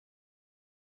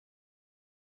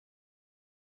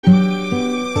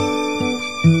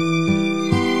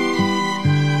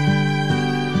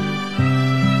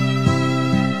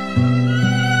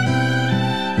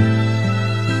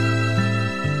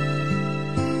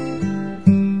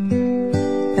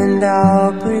and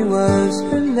Aubrey was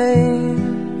her name,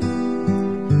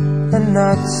 a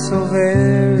not so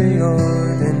very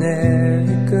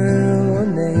ordinary girl or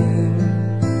name,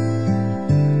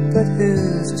 but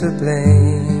who's to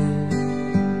blame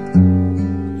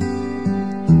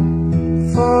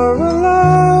for a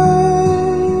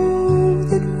love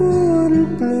that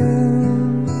wouldn't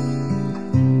bloom,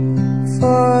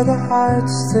 for the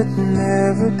hearts that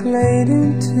never played in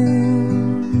tune,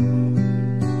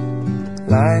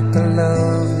 like a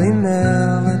lovely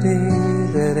melody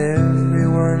that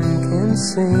everyone can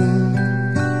sing.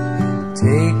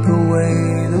 Take away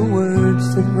the words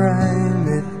that rhyme,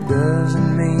 it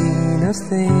doesn't mean a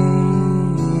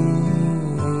thing.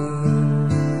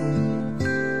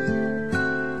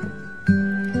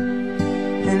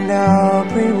 And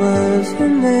Aubrey was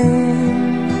her name.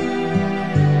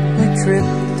 We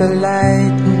tripped the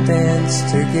light and danced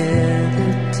together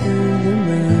to the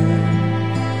moon.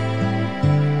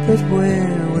 But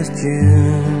where was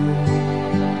June?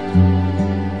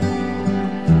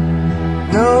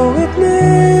 No, it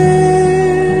never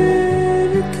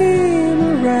came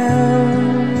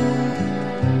around.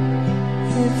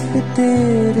 If it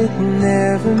did, it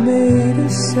never made a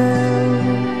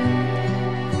sound.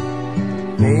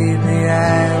 Maybe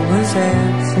I was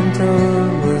absent or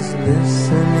was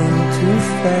listening too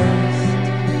fast,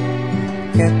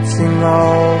 catching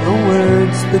all the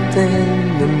words, but then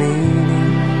the meaning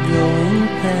going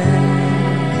past.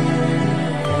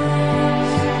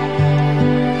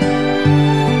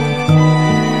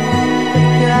 But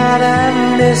God, I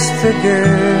missed the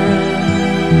girl,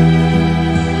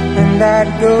 and I'd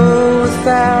go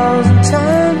 1,000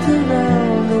 times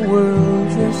around the world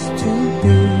just to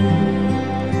be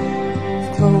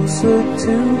closer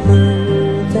to her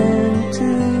than to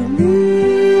me.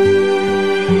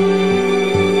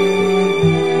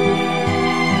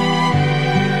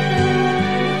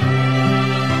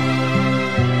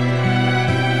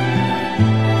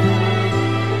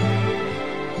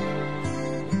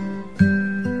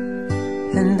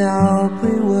 And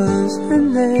Aubrey was her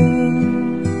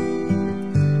name.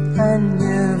 I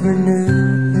never knew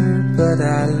her, but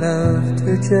I loved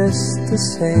her just the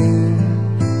same.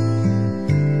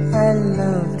 I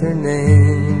loved her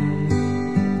name.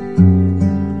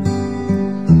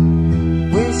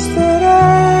 Wish that I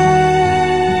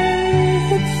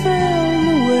had found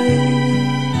the way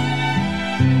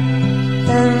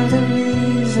and the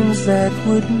reasons that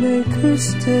would make her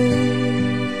stay.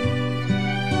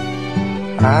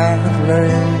 I have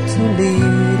learned to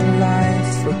lead a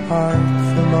life apart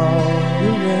from all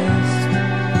the rest.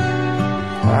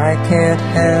 I can't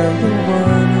have a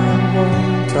one-on-one,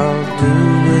 I'll do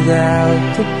without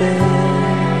the best.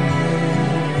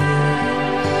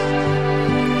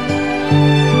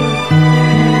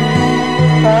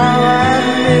 How I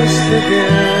miss the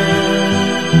girl,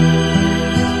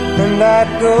 and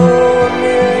I'd go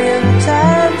 1,000,000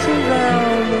 times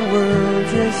around the world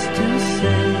just to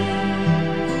say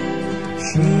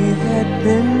she had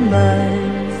been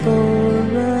mine for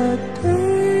a day.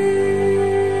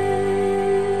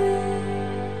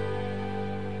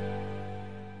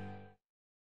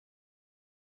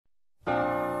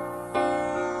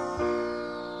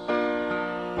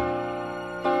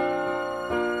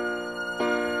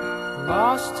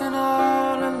 Lost and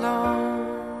all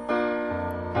alone,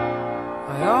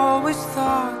 I always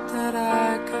thought that I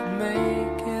could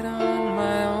make it on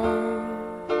my own.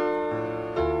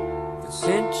 But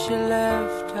since you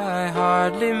left, I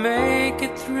hardly make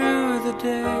it through the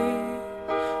day.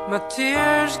 My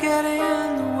tears get in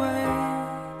the way,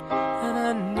 and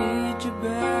I need you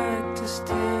back to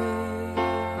stay.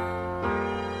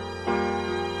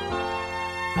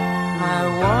 I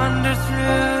wander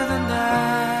through the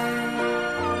night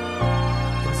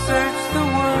and search the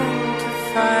world to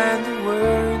find the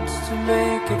words to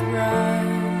make it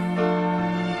right.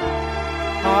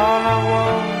 All I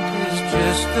want is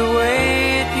just the way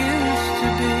it used to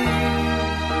be,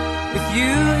 with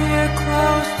you here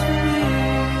close to me.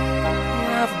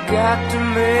 I've got to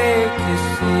make you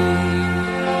see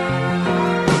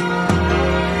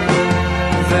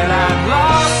that I'm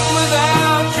lost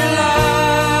without your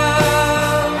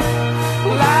love.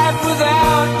 Life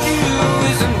without you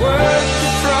isn't worth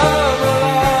the trouble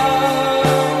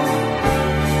of.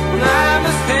 When I'm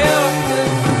as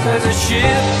helpless as a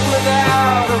ship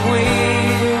without a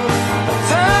wheel, a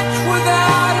touch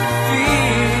without a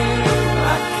feel,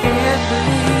 I can't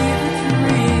believe it's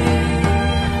real.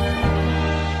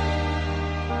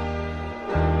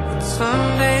 And some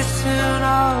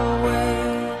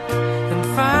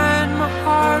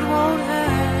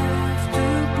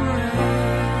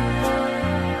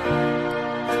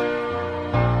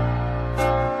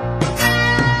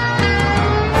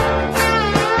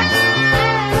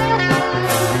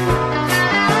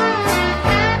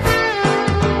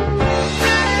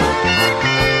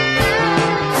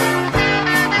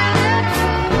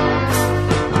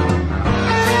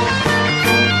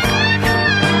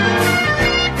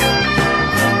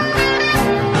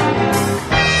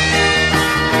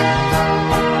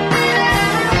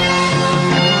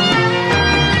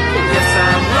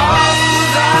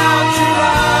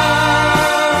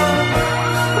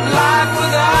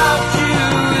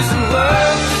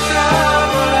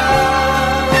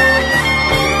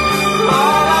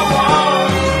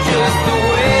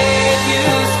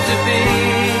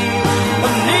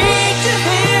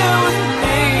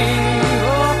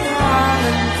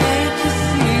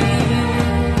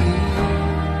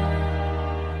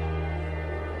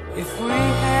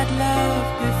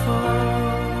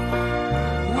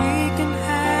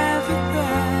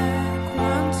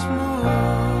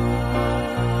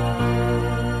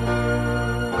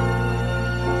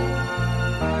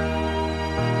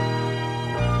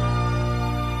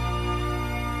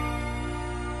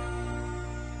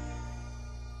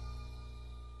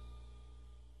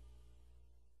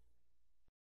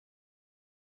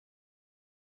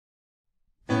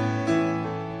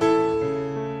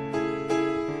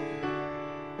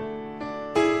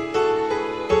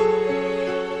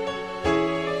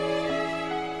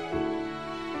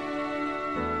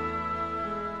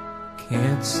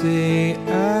can't say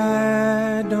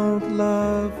I don't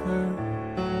love her.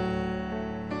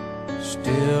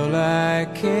 Still I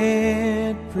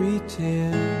can't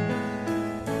pretend.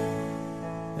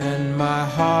 And my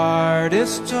heart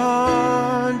is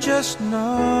torn just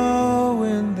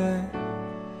knowing that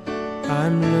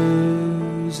I'm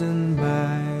losing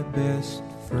my best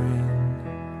friend.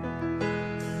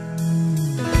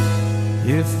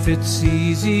 If it's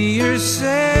easier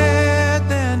said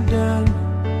than done,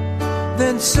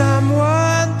 then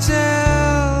someone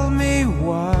tell me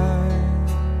why.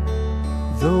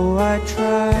 Though I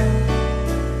try,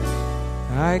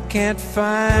 I can't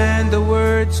find the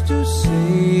words to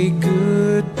say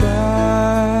goodbye.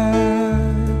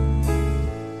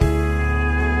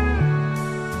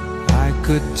 I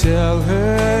could tell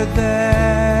her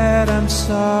that I'm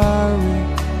sorry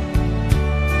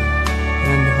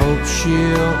and hope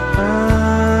she'll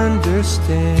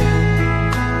understand.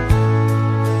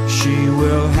 She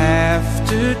will have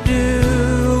to do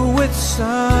with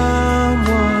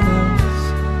someone else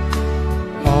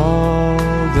all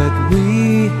that we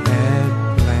had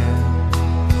planned.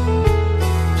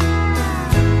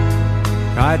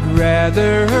 I'd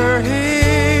rather her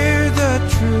hear the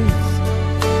truth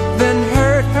than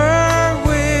hurt her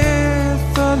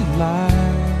with a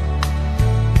lie.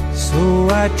 So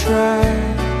I try,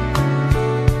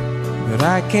 but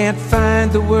I can't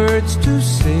find the words to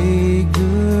say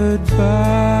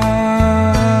goodbye.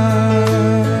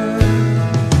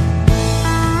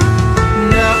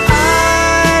 Now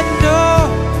I know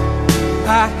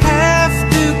I have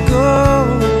to go.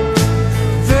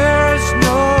 There's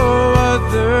no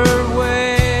other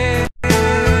way.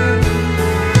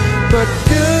 But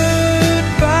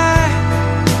goodbye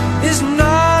is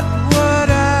not what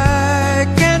I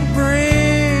can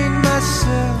bring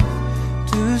myself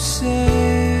to say.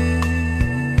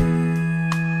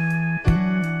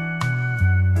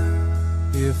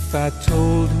 If I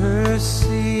told her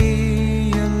see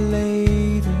you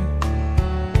later,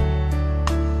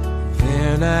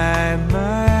 then I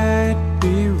might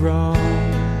be wrong.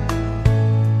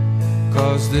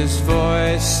 'Cause this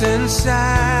voice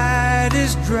inside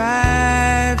is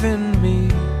driving me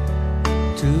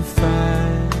to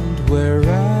find where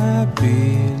I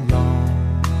belong.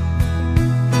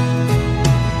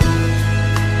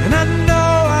 And I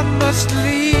know I must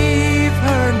leave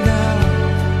her now,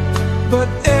 but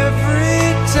every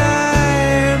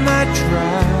time I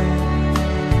try,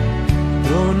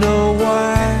 don't know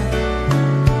why,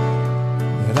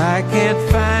 but I can't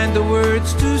find the words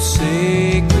to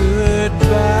say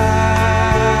goodbye.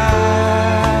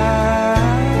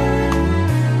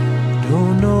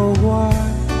 Don't know why,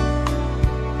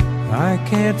 I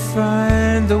can't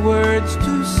find the words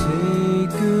to say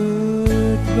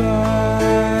goodbye.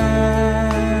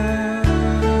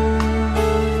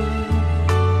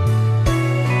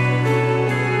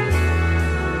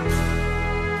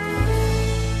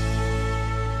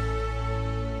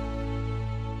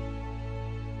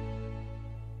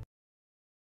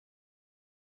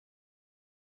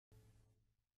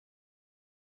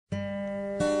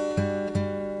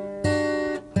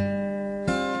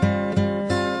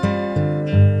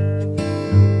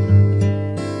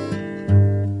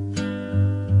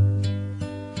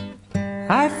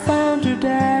 I found her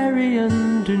diary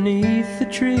underneath the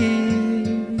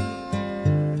tree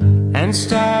and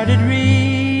started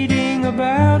reading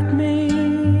about me.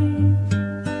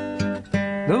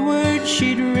 The words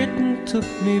she'd written took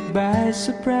me by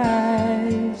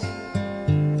surprise.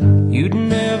 You'd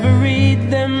never read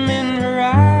them in her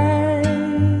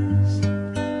eyes.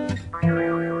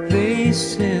 They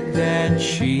said that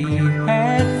she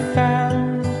had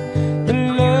found the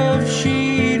love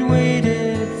she'd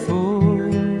waited for.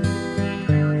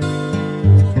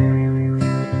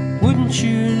 Wouldn't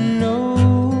you know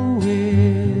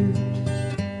it?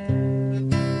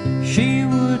 She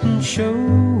wouldn't show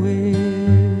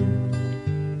it.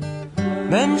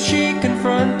 Then she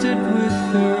confronted with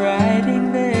her writing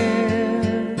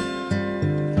there,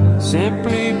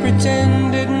 simply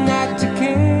pretended not to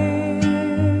care.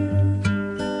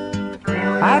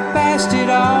 I passed it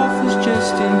off as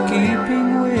just in keeping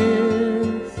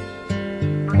with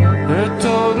her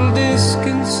total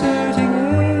disconcerting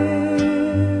air.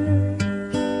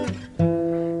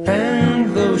 And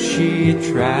though she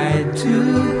tried to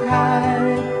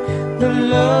hide the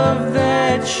love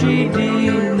that she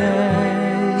denied,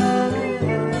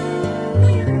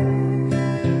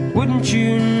 wouldn't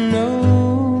you know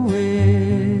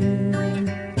it?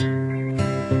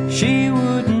 She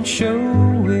wouldn't show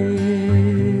it.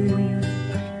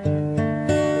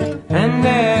 And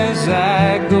as I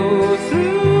go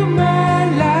through my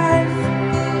life,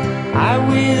 I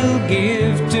will give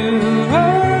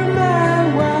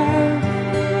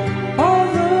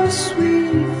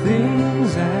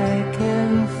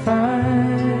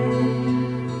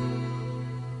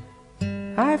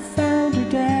found her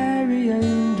diary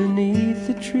underneath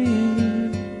the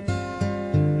tree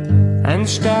and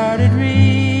started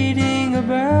reading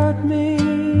about me.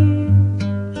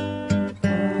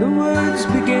 The words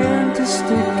began to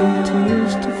stick and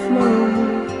tears to flow.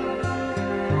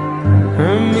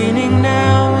 Her meaning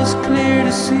now was clear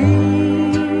to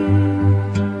see.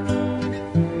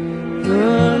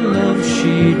 The love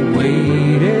she'd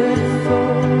waited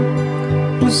for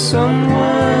was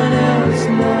someone else,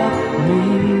 not me.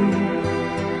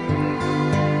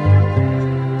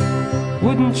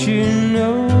 Wouldn't you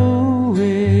know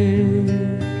it?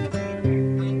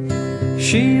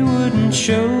 She wouldn't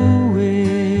show it.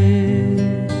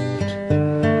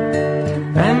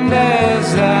 And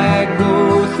as I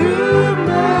go through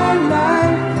my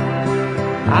life,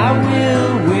 I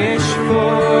will wish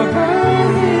for her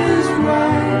his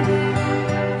wife.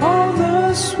 All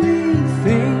the sweet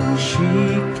things she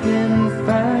can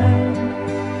find,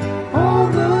 all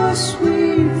the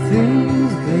sweet things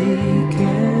they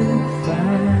can find.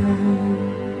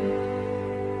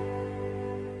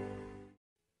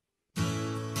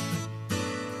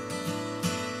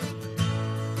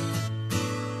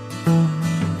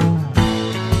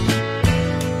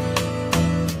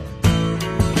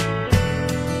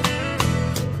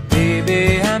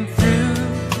 Baby, I'm through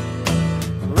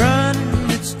running,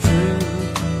 it's true.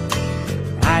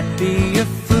 I'd be a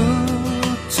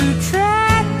fool to try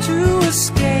to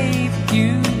escape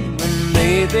you. And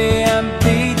maybe I'm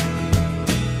beat.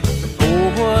 Oh,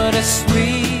 what a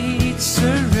sweet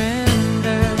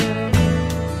surrender.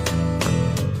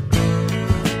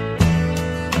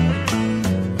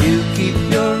 You keep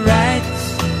your rights,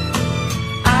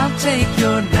 I'll take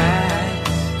your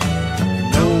nights.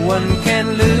 No one can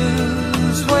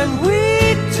lose when we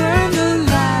turn the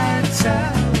lights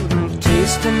out.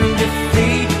 Tasting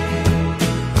defeat,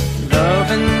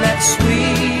 loving that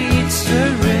sweet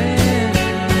surrender.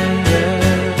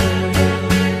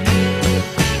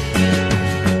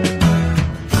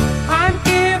 I'm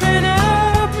giving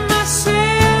up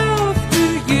myself to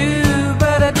you,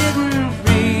 but I didn't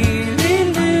really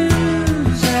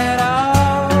lose at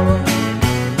all.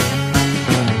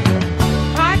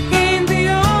 I gained the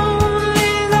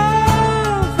only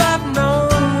love I've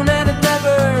known, and it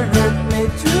never hurt me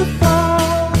to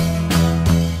fall.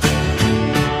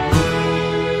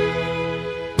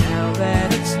 Now that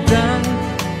it's done,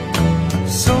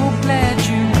 so glad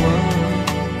you won.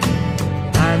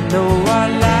 I know our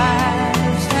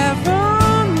lives have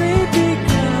only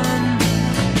begun.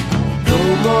 No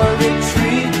more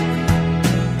retreat,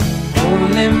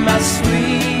 only my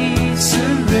sweet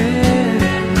surrender.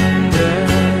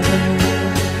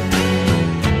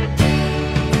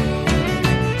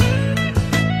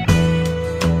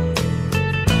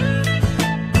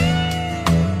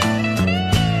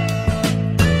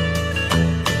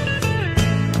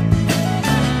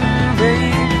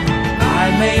 Babe, I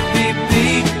may be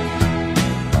beat,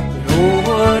 but oh,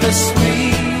 what a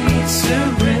sweet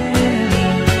surrender.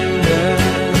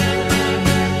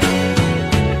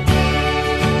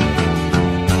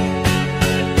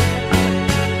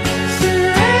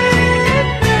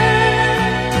 Surrender,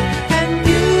 and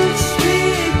you,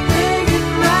 sweet thing in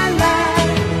my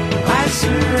life, I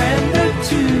surrender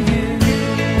to you.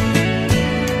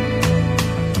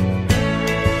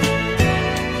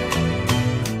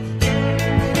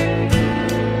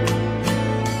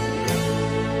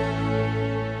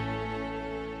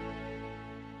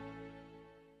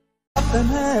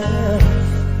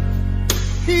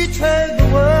 He traded the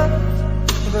world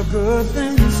for the good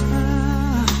things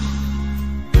found.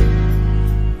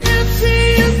 If she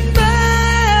is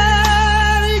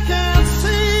bad, he can't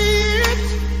see it.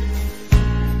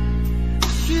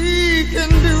 She can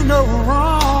do no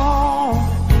wrong.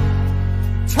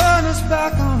 Turn his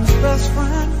back on his best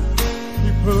friend,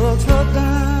 he puts her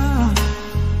down.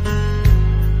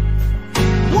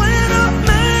 When a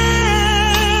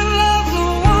man loves a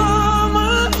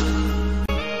woman,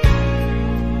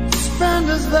 spend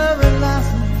his very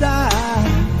last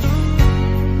dime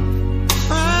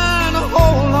trying to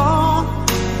hold on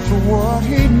to what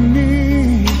he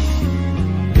needs.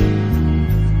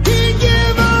 He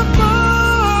give up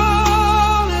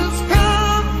all his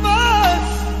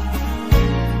comforts,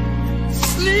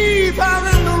 sleep out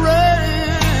in the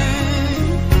rain.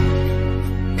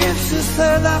 If she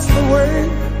said that's the way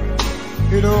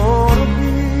it ought to be.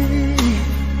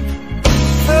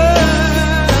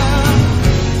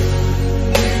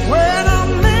 When a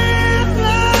man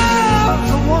loves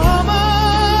a woman,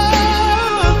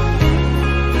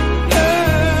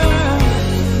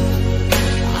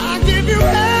 I give you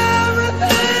everything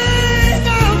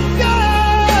I've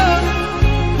got.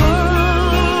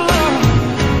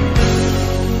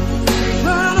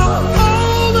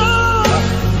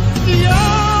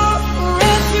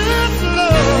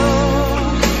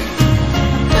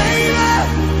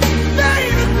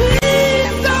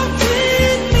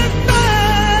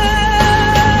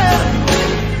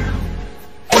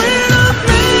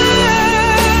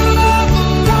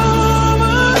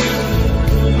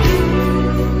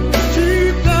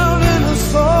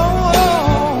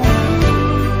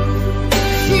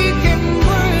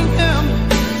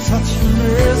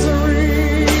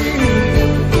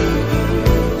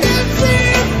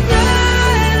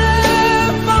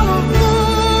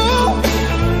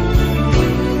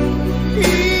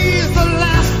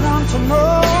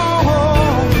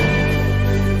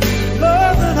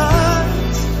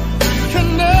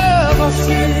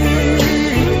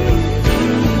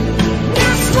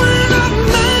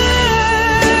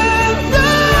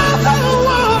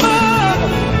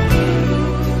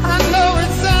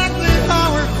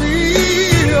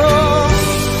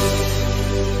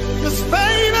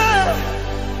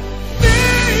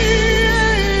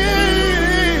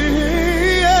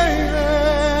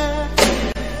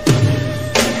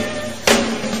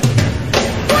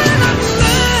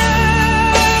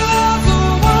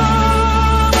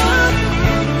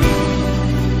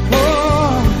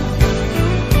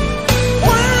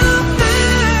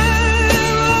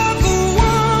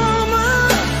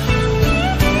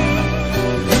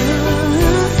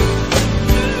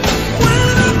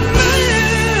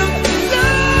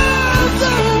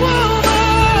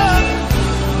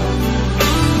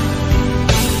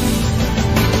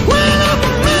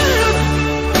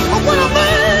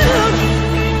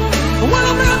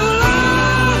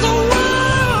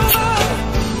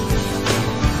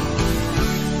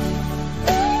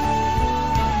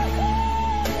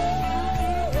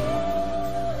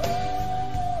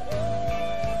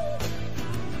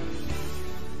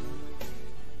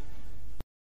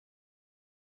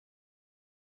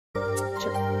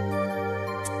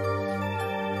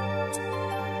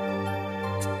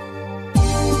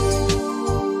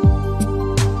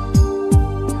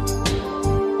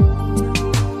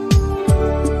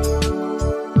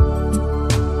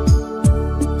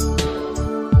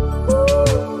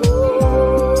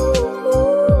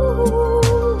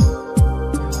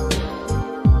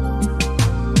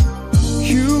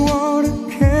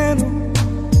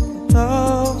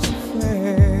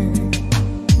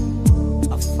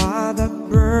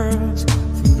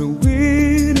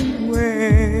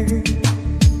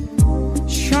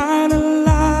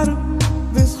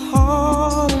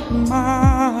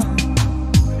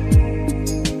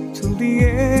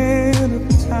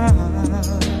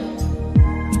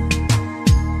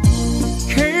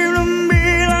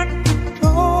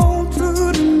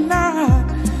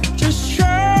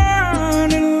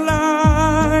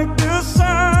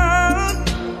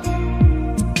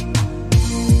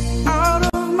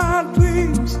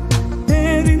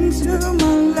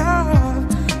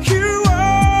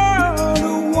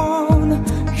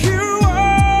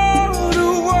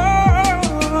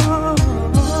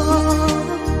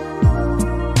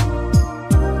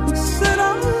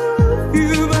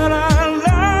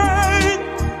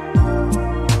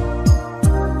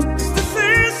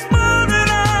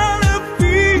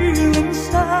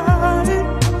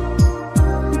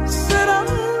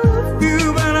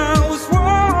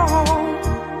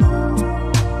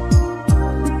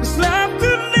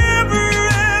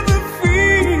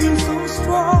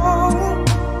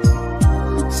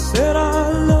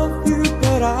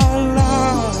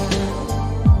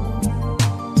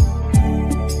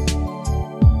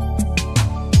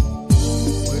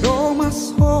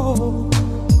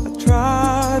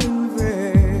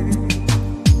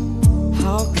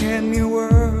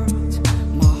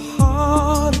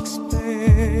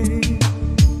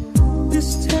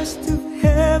 this test of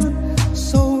heaven,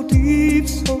 so deep,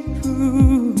 so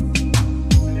true,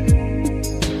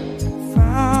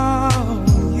 found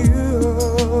you.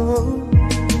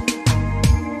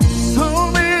 So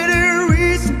many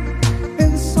reasons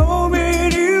and so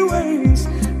many ways,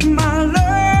 my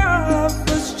love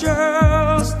was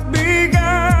just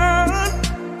begun.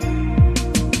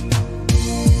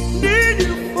 Need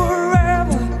you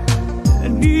forever, I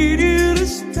need you to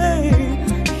stay.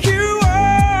 You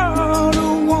are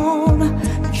the one,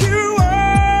 you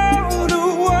are the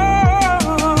one.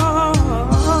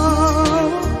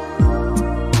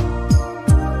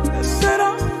 I said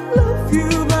I love you,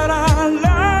 but I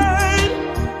lied.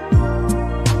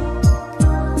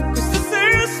 'Cause this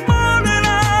is more than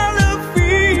I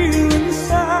feel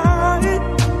inside.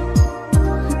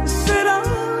 I said I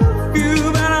love you,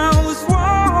 but I was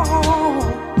wrong.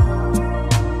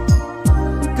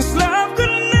 'Cause love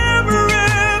could never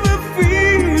ever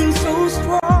feel so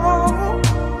strong.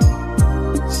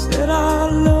 Said I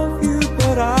love you,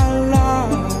 but I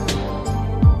lied.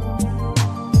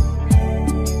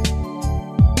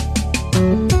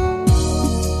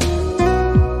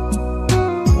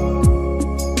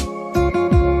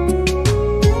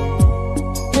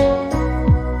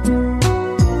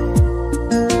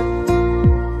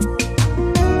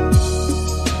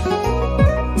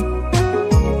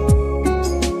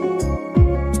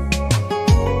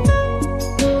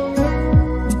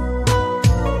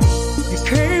 You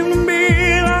came to me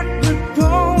like the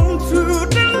dawn to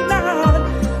the night,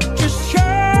 just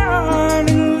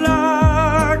shining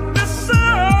like the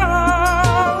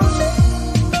sun.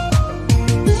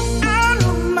 Out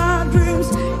of my dreams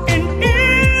and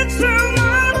into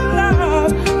my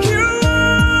life, you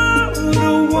are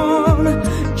the one,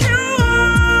 you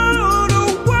are the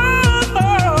one.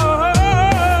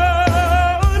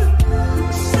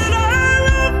 Said I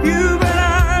love you, but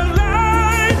I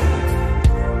lied.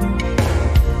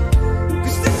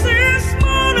 'Cause this is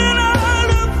more than I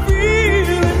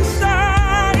feel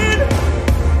inside.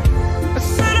 I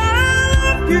said I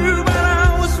love you, but I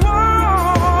was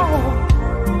wrong.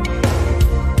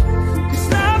 'Cause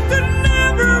love could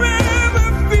never ever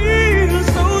feel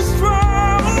so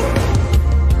strong.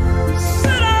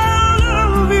 Said I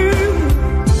love you,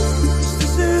 'cause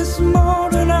this is more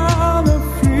than I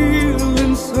feel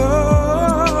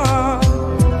inside.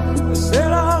 I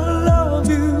said I love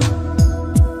you,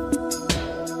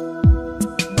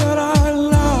 but I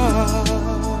lied.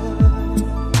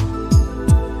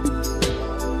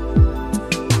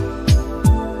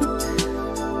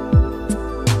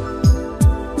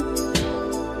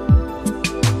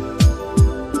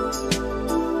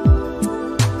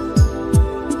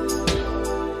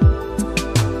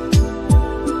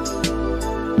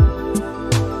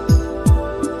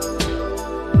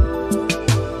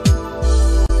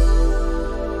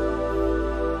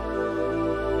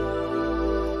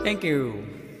 Thank you.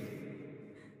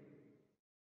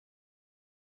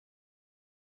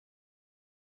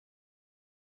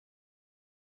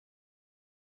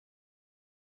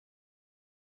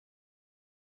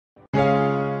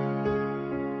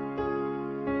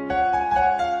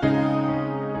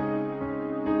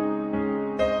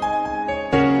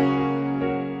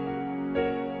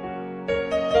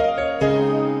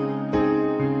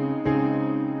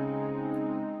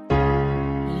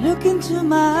 Look into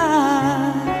my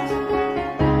eyes,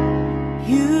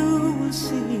 you will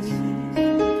see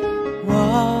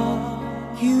what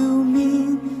you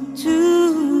mean to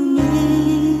me.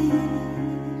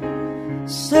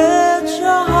 Search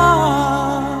your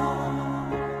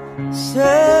heart,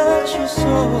 search your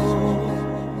soul,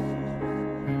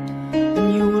 and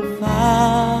you will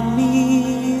find me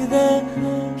there.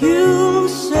 You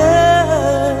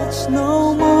search no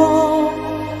more.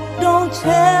 Don't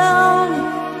tell me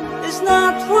it's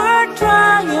not worth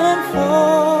trying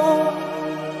for.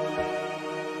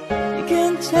 You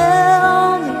can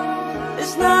tell me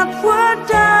it's not worth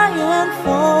dying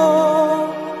for.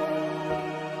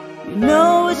 You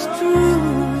know it's true.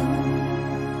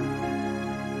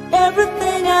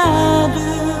 Everything I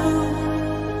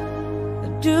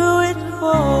do it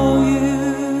for you.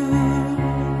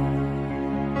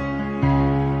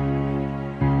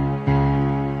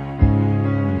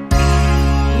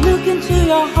 Look into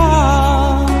your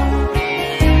heart,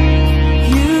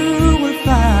 you will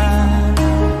find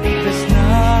there's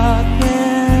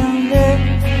nothing there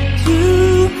to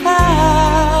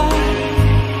hide.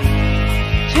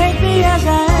 Take me as I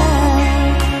am,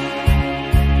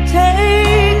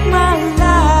 take my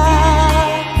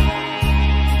life,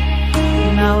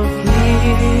 and I'll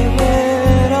give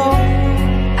it all.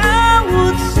 I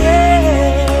would sacrifice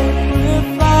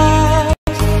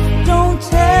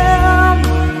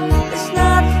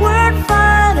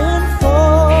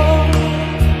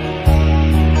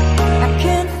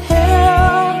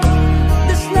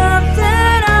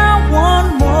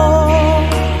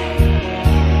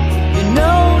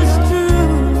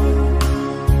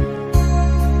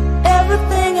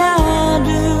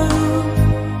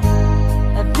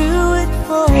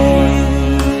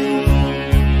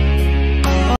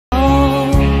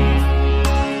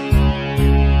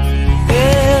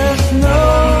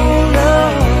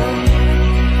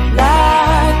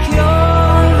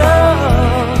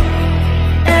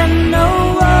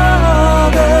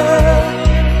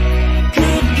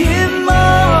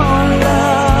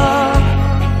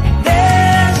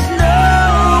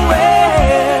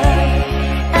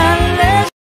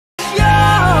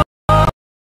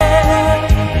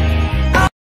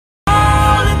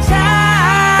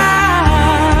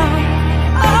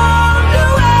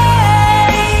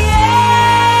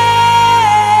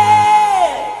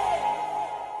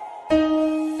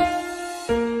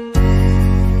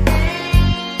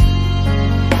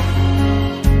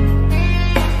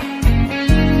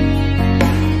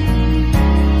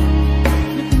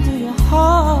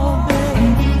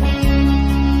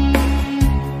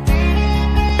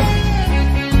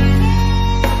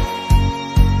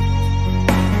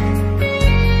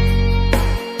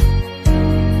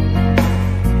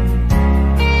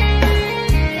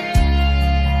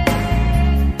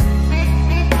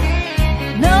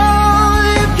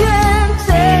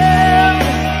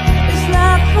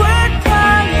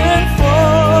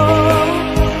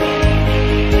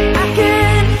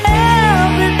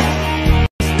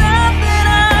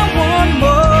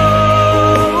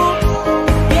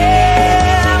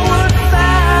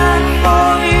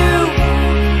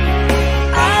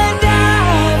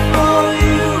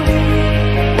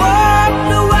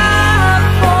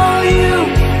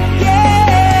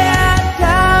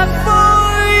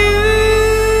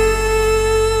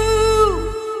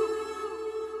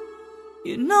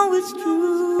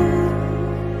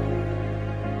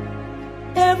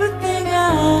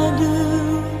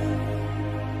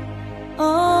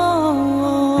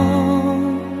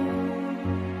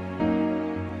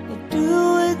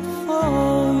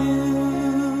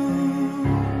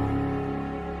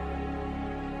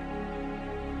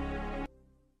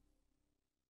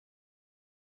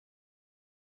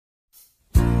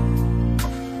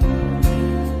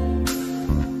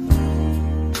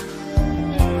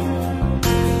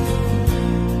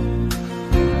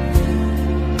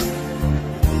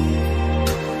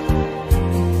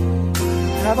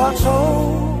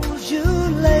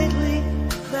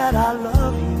that I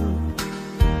love you?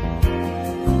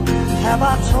 Have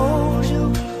I told you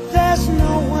there's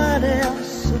no one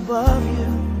else above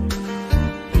you?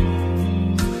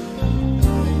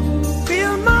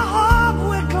 Fill my heart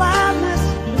with gladness,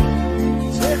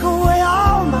 take away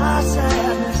all my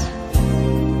sadness,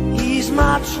 ease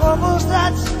my troubles,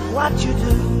 that's what you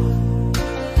do.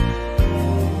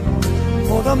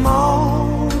 For the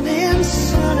morning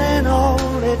sun and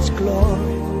all its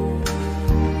glory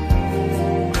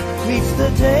greets the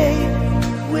day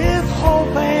with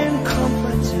hope and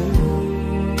comfort too.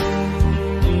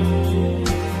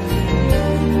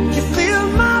 You fill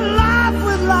my life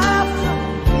with laughter,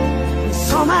 and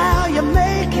somehow you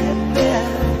make it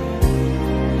better.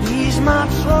 Ease my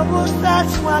troubles,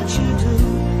 that's what you do.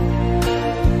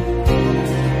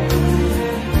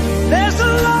 There's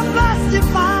a love that's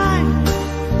divine,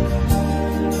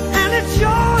 and it's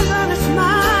yours and it's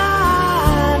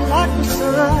mine, like the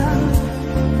sun.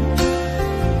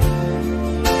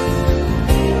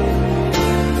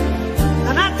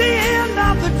 And at the end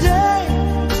of the day,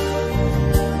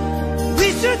 we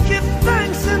should give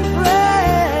thanks and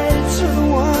praise to the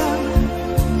one,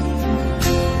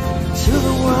 to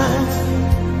the one.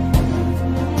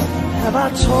 Have I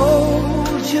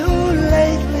told you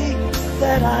lately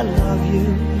that I love you?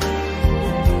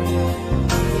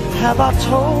 Have I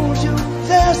told you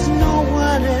there's no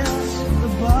one else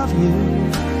above you?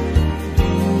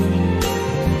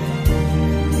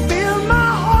 Fill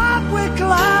my heart with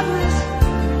gladness,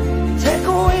 take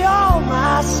away all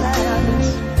my sadness,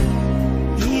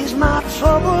 ease my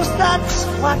troubles, that's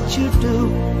what you do.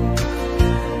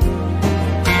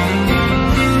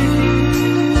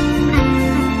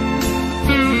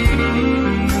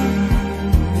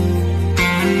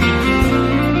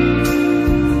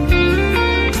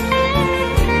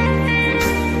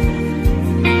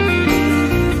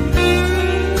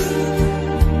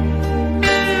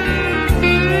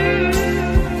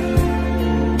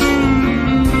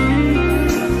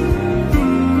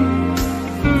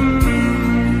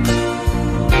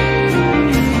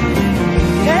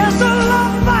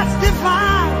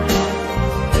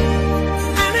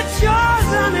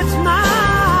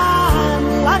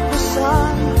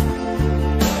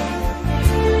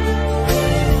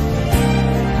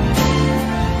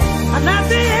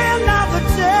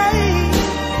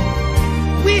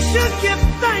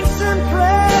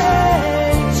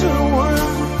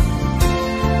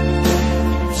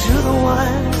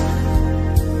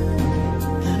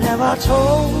 Have I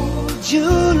told you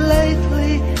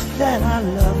lately that I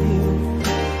love you?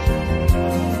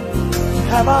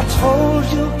 Have I told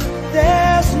you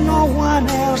there's no one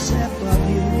else above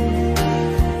you?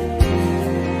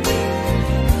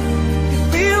 You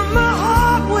fill my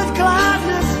heart with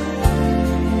gladness,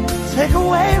 take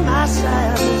away my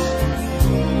sadness,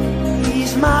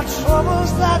 ease my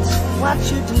troubles, that's what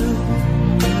you do.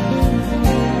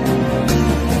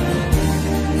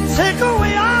 Take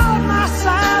away all my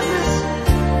sadness,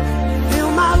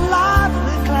 fill my life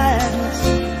with gladness,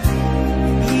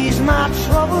 ease my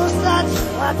troubles, that's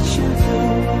what you do.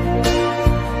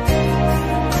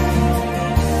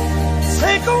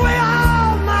 Take away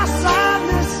all my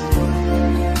sadness,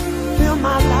 fill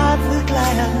my life with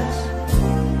gladness,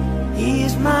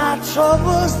 ease my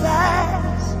troubles,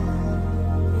 that's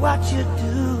what you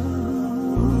do.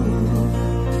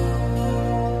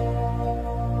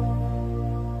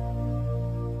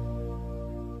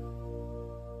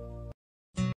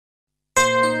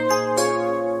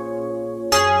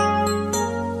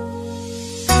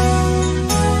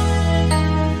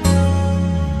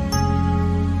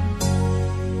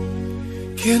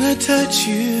 Can I touch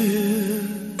you?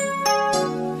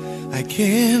 I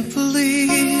can't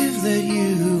believe that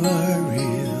you are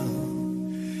real.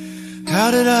 How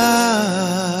did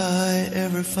I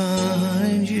ever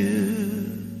find you?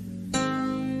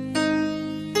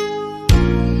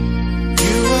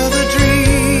 You are the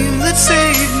dream that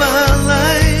saved my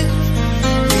life.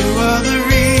 You are the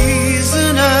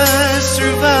reason I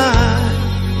survived.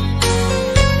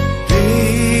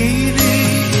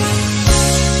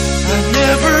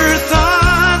 Never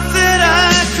thought that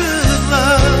I could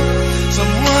love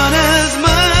someone as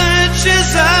much as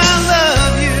I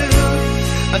love you.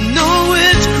 I know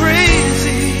it's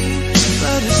crazy,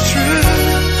 but it's true.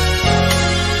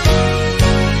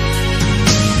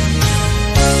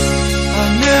 I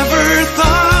never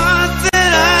thought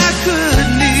that I could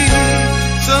need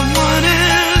someone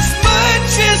as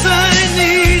much as I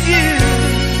need you.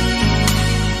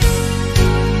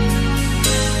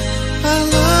 I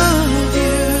love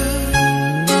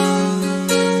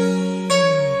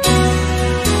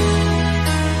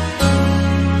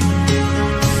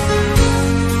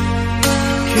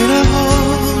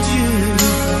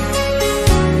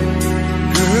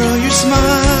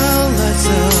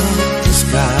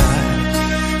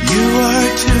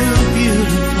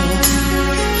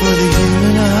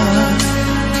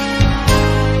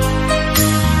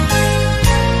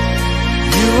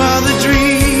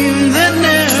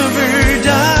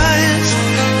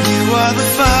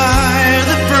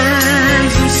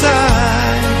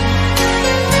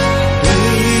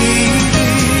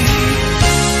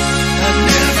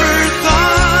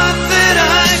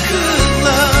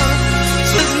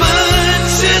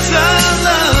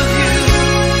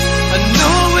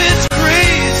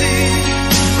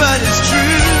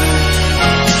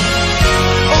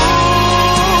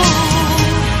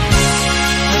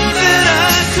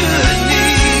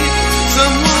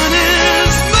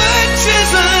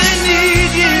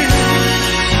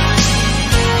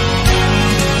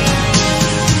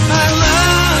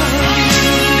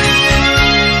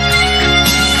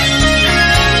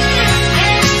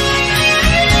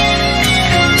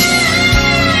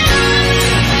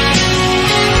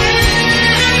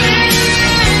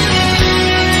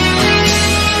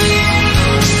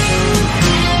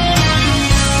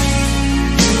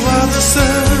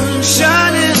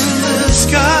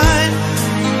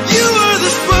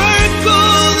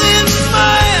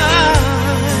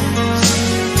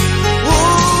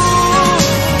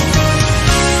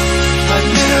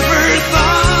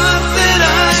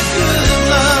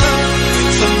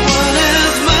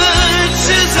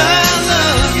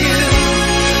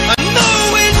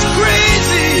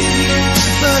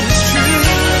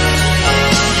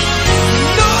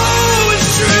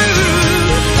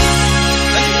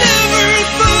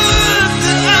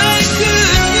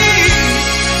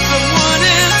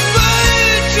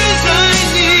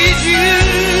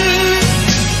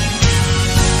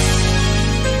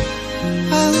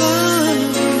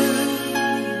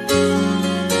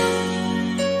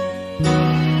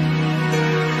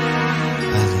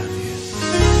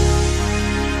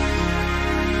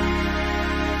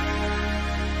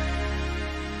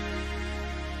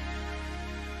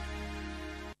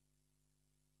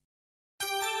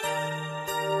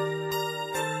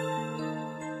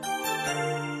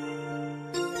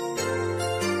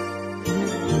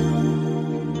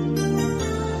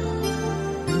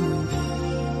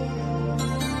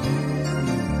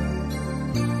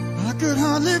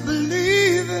finally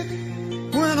believe it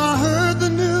when I heard the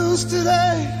news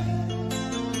today.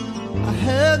 I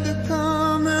had to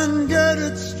come and get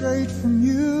it straight from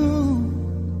you.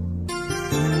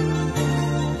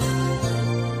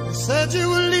 They said you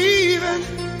were leaving,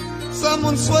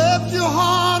 someone swept your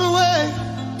heart away.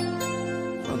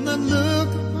 From that look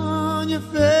upon your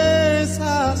face,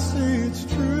 I see it's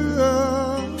true.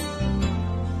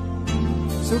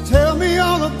 So tell me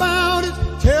all about it,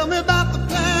 tell me about the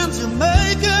plans you're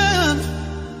making.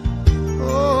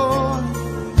 Oh,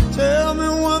 tell me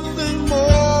one thing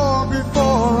more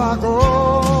before I go.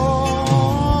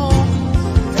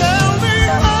 Tell me,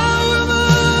 how am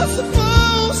I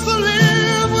supposed to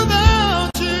live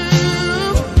without you?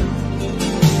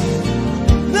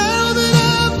 Now that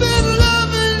I've been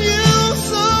loving you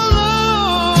so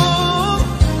long,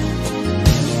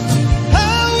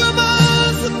 how am I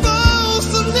supposed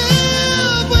to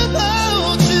live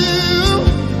without you?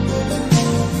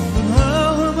 And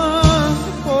how am I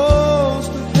supposed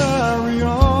to carry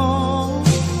on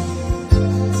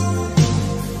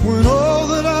when all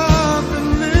that I've been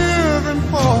living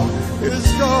for is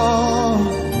gone?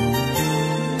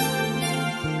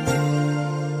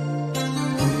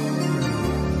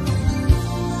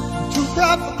 Too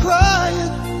proud for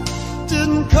crying,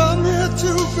 didn't come here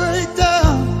to break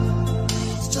down.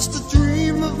 It's just a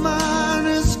dream of mine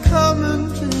is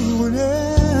coming to an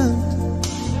end.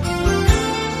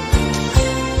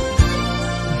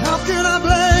 How can I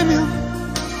blame you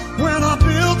when I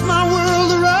built my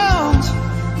world around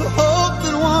the hope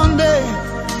that one day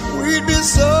we'd be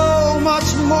so much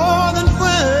more than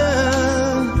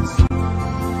friends?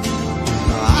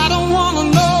 I don't wanna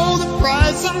know the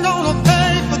price I'm gonna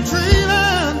pay for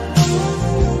dreaming.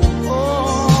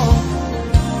 Oh,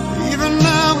 even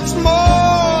now it's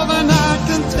more than I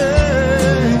can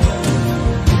take.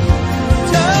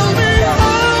 Tell me,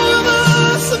 how am I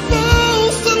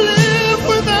supposed to live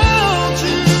without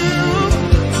you?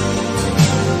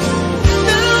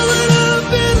 Now that I've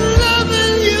been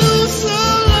loving you so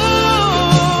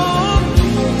long,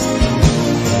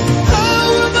 how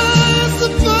am I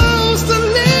supposed to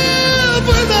live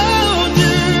without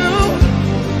you?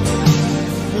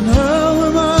 And how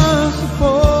am I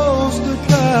supposed to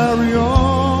carry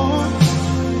on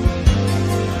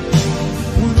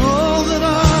when all that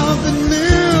I've been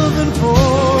living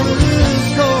for is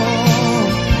gone?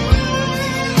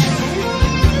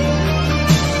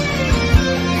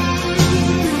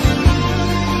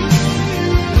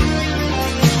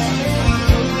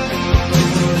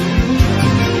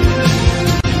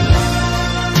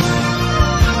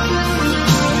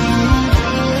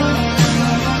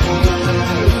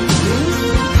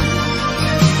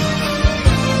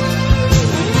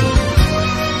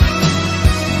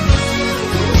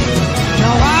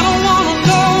 Now I don't wanna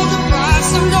know the price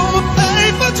I'm gonna pay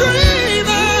for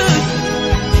dreaming.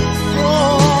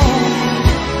 Oh,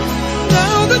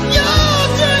 now that your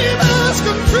dream has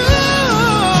come true,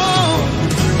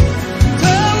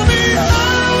 tell me,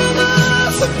 how am I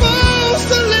supposed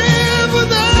to live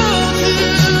without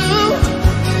you?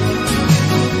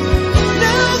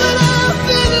 Now that I've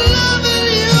been loving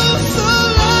you so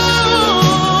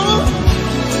long,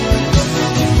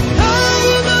 how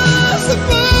am I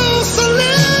supposed to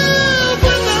live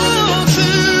without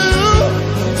you?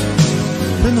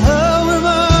 And how am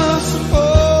I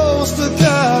supposed to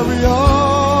carry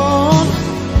on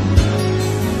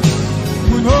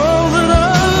when all that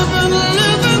I've been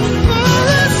living for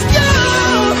is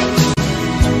gone?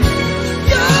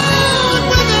 Gone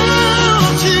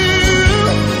without you.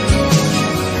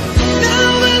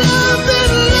 Now that I've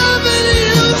been loving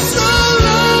you so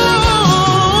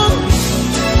long,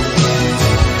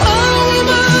 how am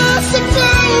I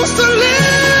supposed to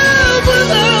live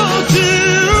without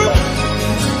you?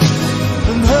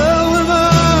 And how am I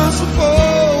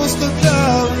supposed to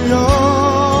carry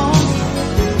on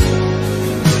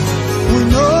when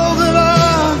all that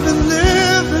I've been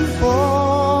living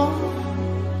for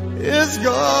is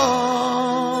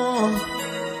gone?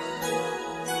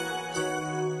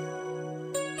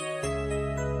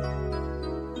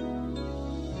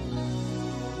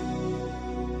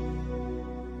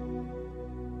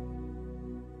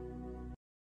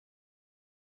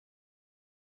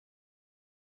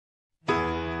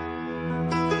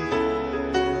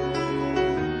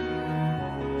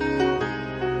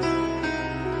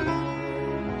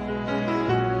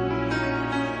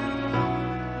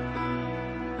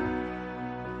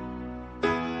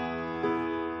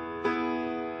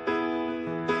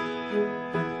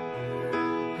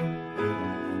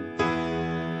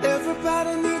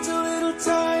 Everybody needs a little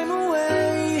time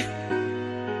away,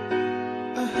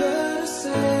 I heard her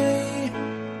say.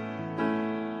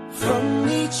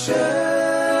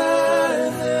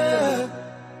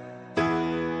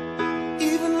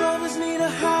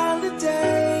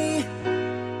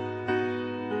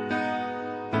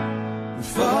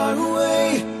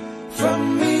 from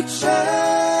each other.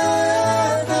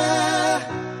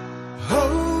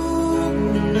 Oh,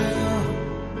 now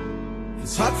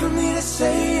it's hard for me to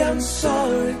say I'm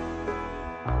sorry.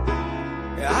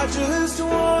 I just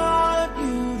want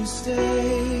you to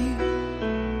stay.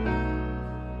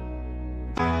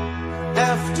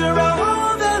 After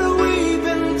all that we've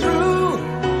been through,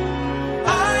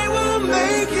 I will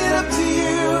make it up to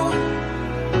you.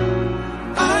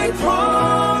 I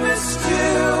promised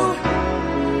you.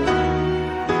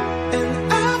 And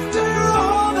after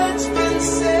all that's been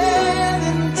said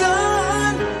and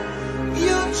done,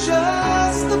 you're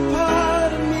just the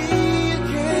part of me you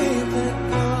can't let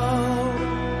go.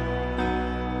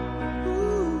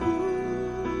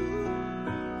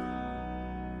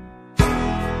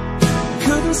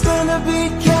 Couldn't stand to be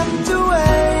kept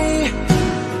away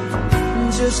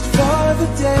just for the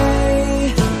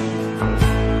day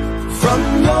from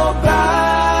your body.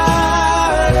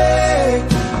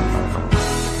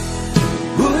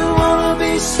 Wouldn't wanna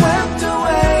be swept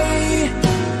away,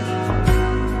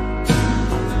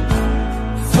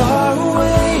 far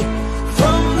away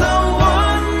from the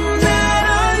one that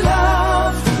I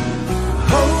love.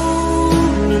 Oh,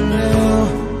 now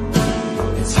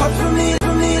it's hard for me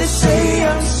to say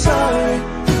I'm sorry.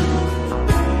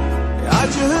 I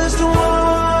just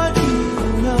want you to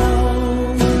know.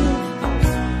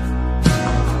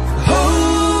 Oh,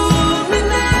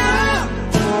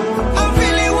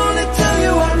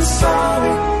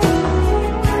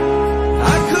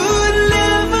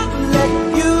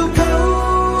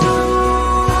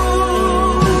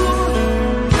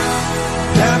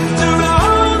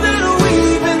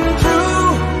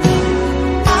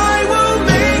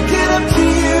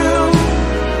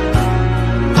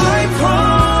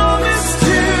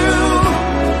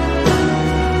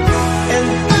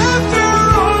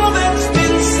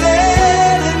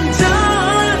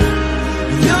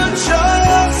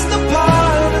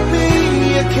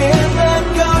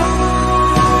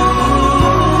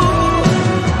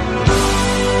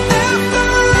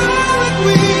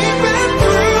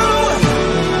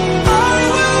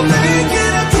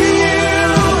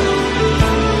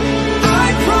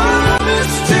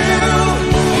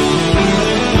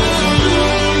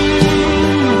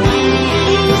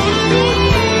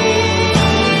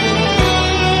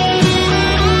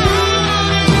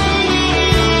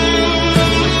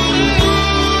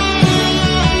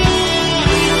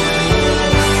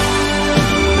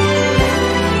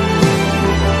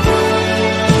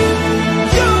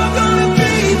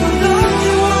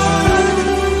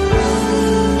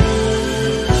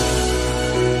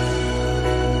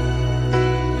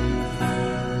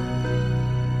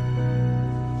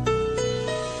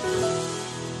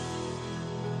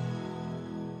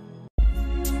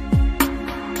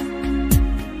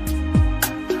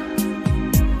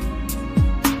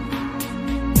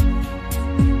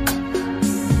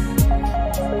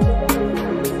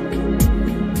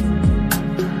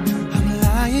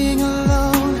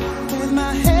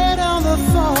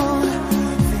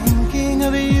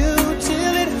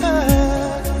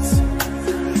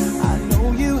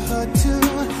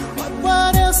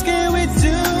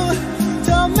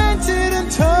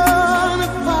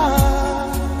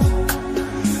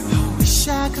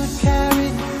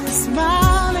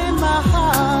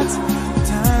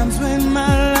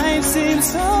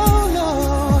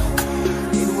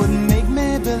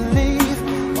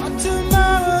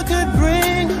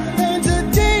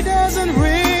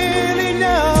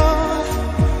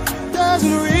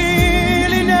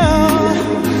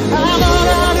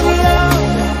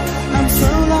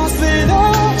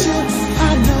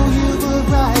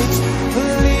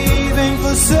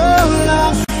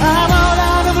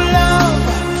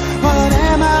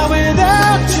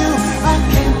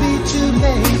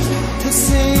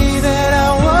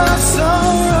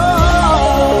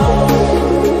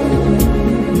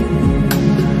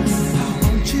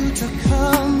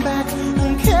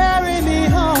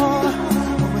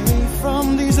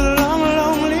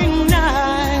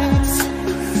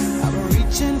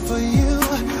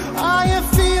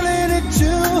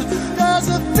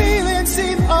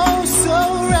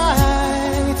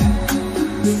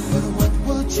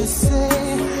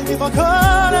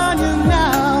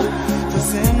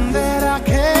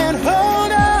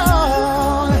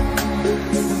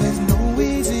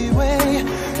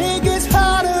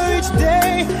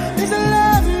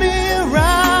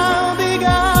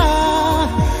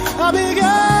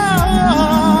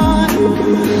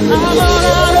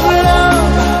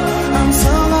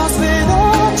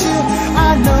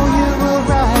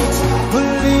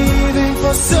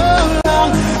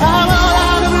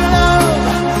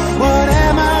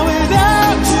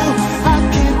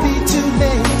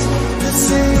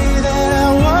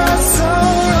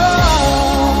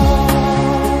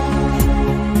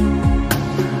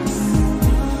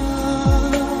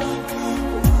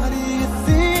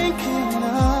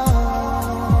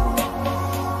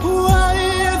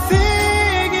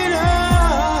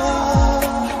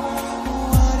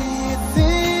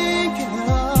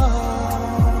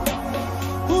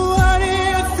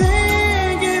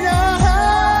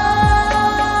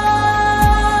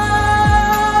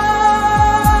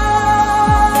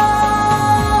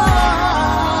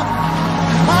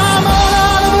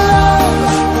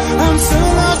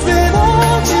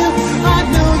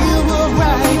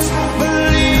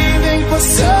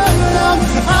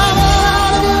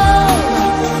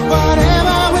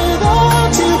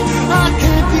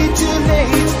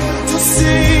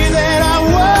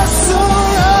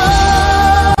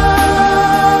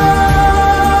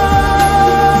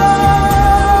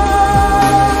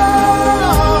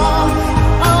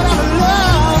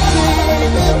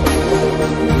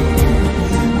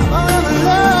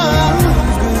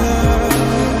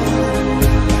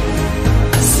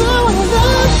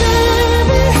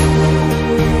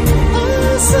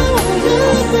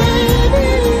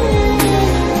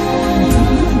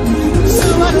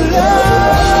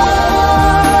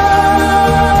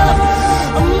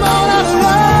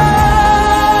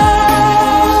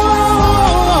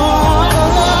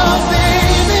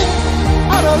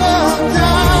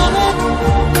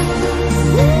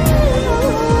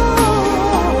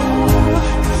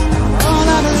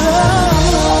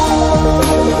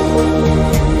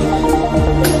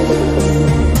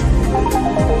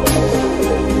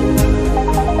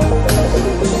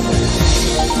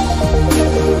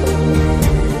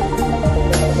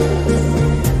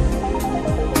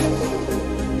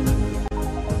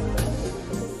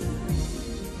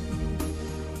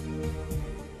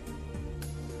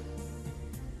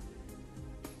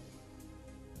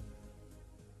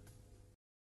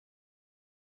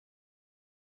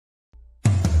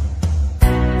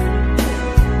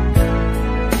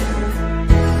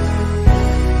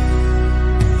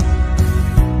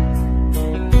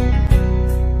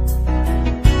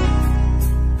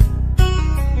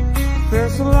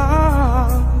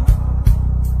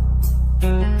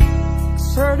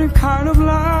 kind of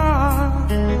light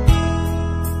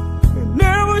it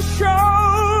never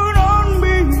shone on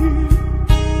me.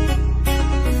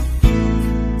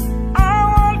 I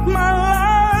want my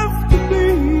life to be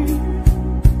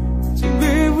to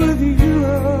live with you,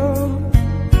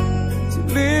 to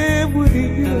live with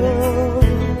you.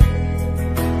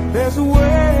 There's a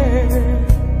way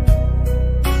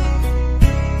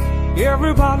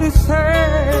everybody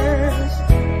says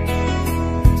to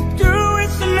do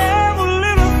is never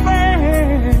little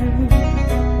thing,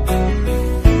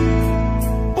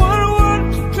 but what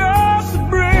does it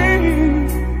bring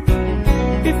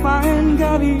if I ain't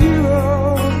got you,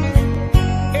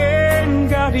 ain't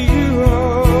got you?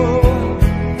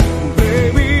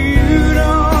 Baby, you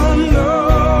don't know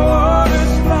what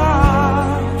it's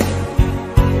like.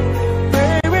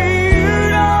 Baby, you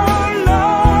don't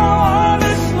know what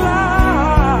it's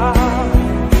like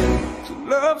to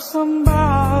love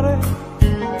somebody,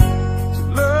 to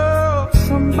love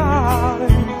somebody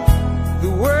the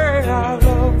way I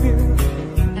love you.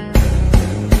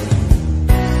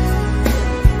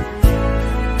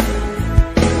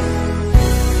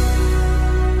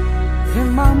 In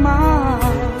my mind,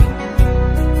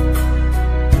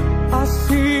 I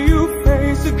see your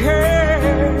face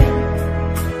again,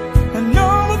 and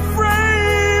all the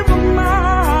frame of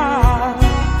mind.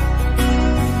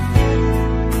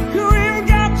 You ain't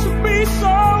got to be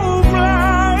so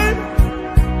blind.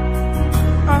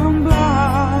 I'm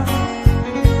blind,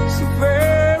 so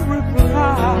very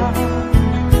blind.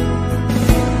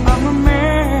 I'm a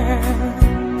man.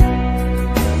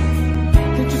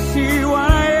 Can't you see what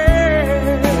I am?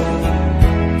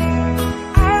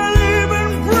 I live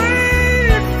and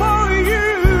breathe for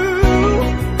you.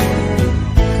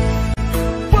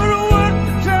 But what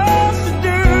does it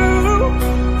do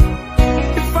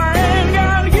if I ain't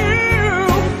got you?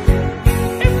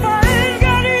 If I ain't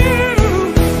got you,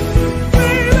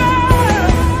 baby,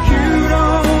 you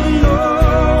don't know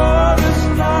what it's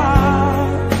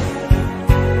like.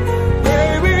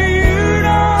 Baby, you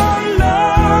don't know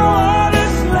what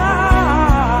it's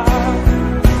like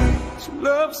to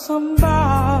love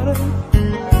somebody,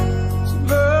 to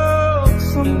love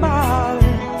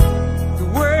somebody the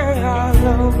way I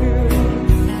love you.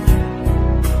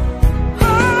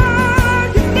 Oh,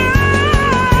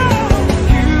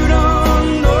 you don't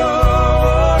know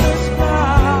what it's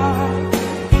like.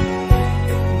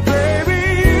 Baby,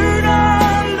 you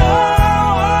don't know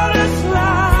what it's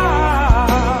like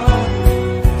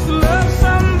to love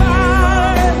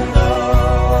somebody,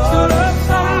 to love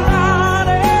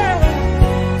somebody,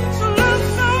 to love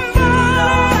somebody.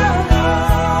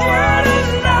 You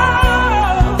don't know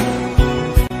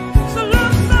to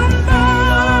love somebody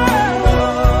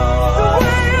the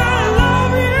way I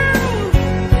love you.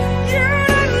 You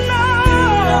don't know,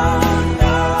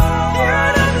 you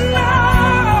don't know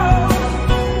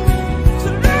to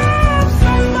love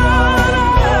somebody,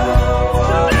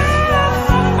 to love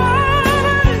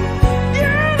somebody.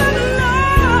 You don't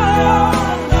know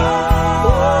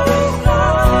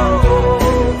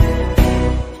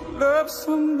to love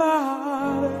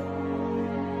somebody,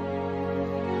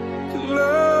 to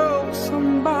love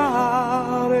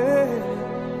somebody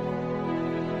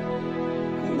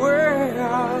where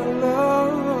I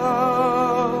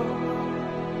love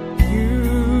you.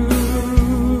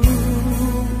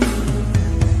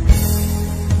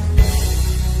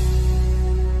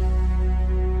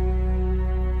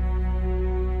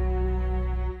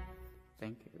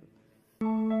 Thank you.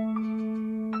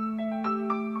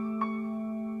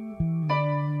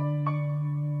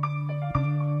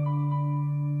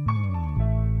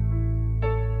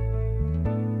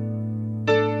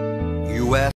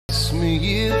 You ask me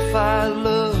if I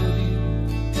love you,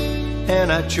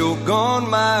 and I choke on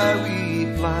my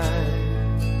reply.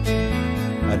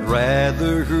 I'd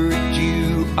rather hurt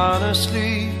you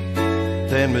honestly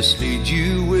than mislead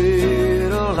you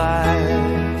with a lie.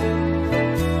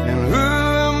 And who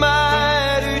am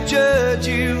I to judge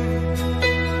you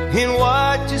in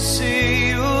what you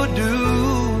say or do?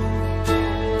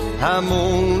 I'm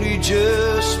only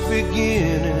just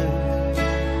beginning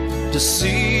to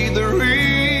see the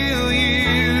real you.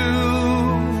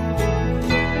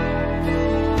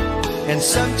 And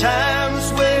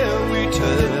sometimes when we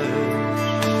touch,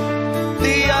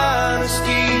 the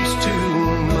honesty's too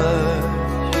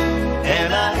much, and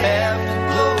I have to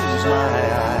close my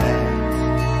eyes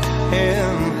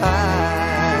and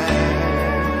hide.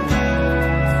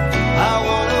 I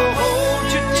wanna hold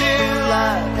you till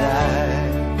I die,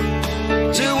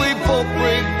 till we both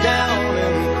break down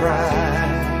and cry.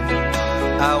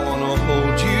 I wanna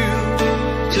hold you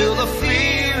till the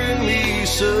fear in me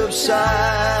subsides.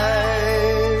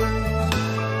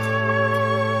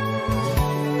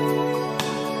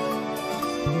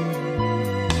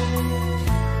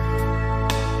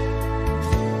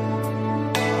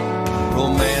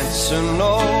 romance and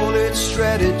all its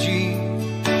strategy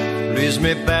leaves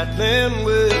me battling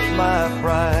with my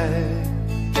pride.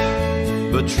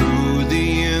 But through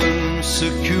the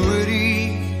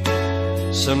insecurity,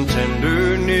 some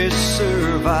tenderness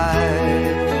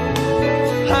survives.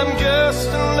 I'm just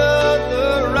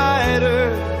another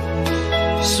rider,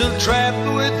 still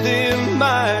trapped within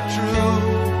my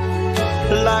truth,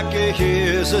 like a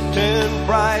hesitant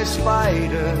prize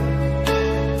fighter,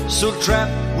 still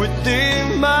trapped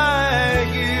within my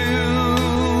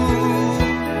youth.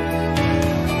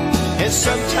 And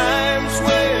sometimes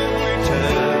when we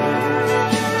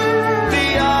touch, the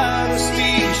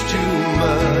honesty's too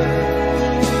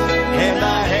much, and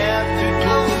I have to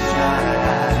close my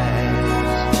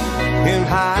eyes and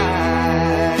hide.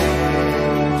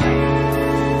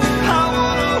 I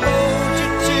wanna hold you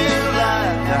till I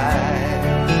die,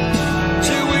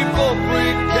 till we both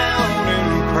break down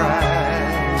and cry.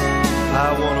 I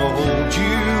wanna hold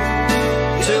you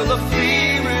till the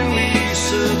fear in me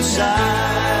subsides.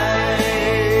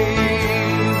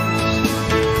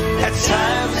 At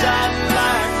times I'd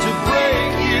like to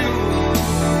break you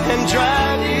and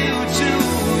drive you to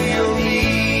your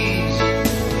knees.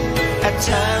 At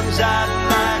times I'd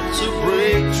like to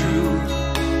break through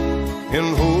and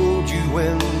hold you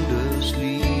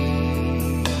endlessly.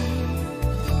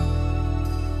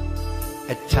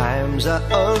 At times I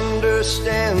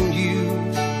understand you,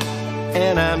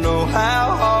 and I know how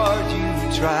hard you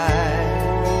try.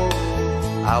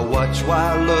 I watch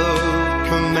while love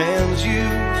commands you,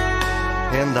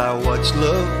 and I watch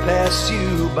love pass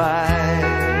you by.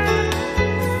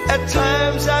 At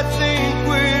times I think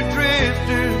we're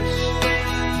drifters,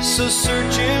 so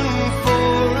searching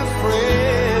for a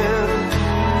friend,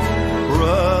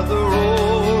 brother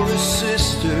or a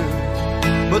sister,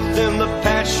 but then the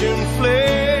passion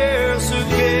flares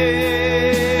again.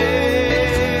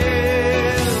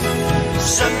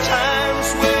 Sometimes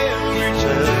when we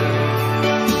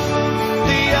touch,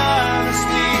 the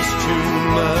honesty's too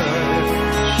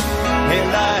much, and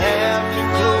I have to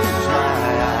close my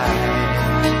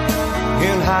eyes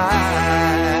and hide.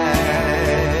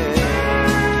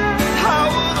 I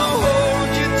wanna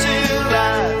hold you till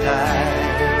I die,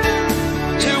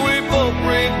 till we both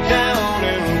break down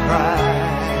and cry.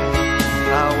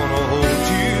 I wanna hold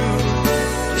you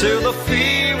till the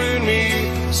fear in me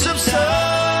subsides.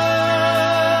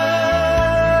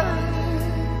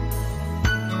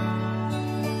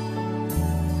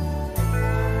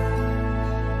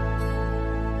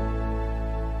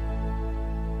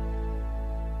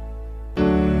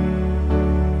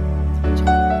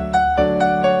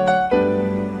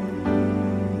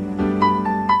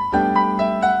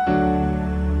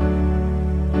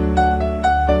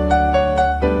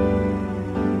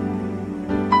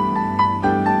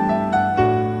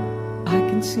 I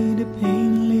can see the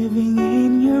pain living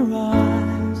in your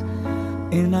eyes,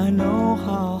 and I know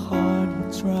how hard you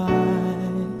try.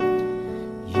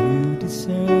 You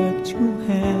deserve to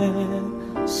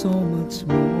have so much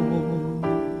more.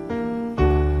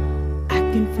 I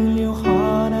can feel your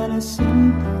heart and I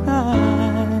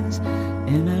sympathize,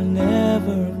 and I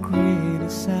never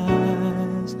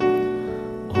criticize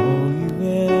all you've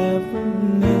ever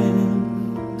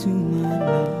meant to my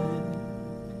life.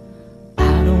 I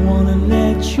don't wanna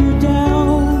let you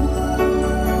down,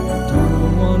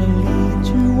 don't wanna lead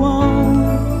you on.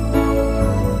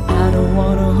 I don't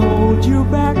wanna hold you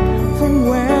back from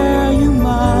where you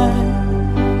might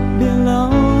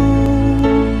belong.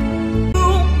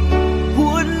 You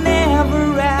would never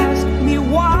ask me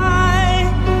why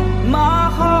my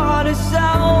heart is so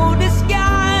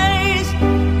disguised.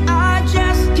 I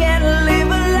just can't live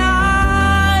a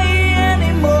lie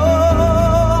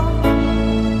anymore.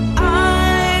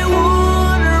 I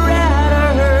would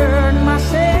rather hurt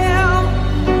myself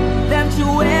than to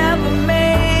ever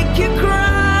make you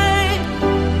cry.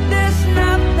 There's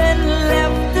nothing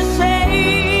left to say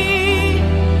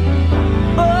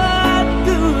but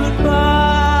goodbye.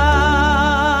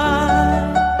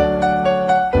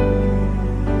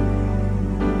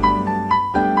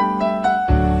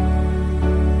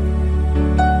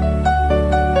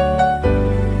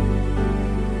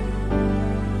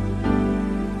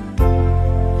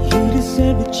 You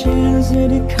deserve a chance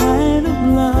at a kind of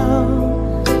love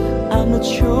I'm not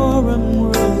sure I'm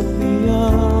worthy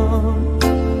of.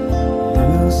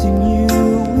 Losing you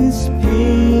is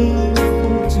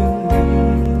painful to me.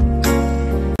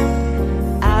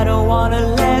 I don't wanna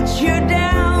let you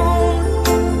down,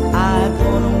 I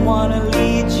don't wanna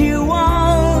lead you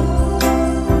on.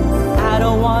 I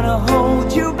don't wanna hold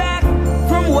you back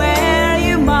from where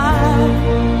you might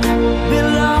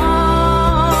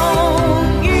belong.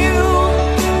 You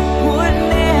would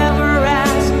never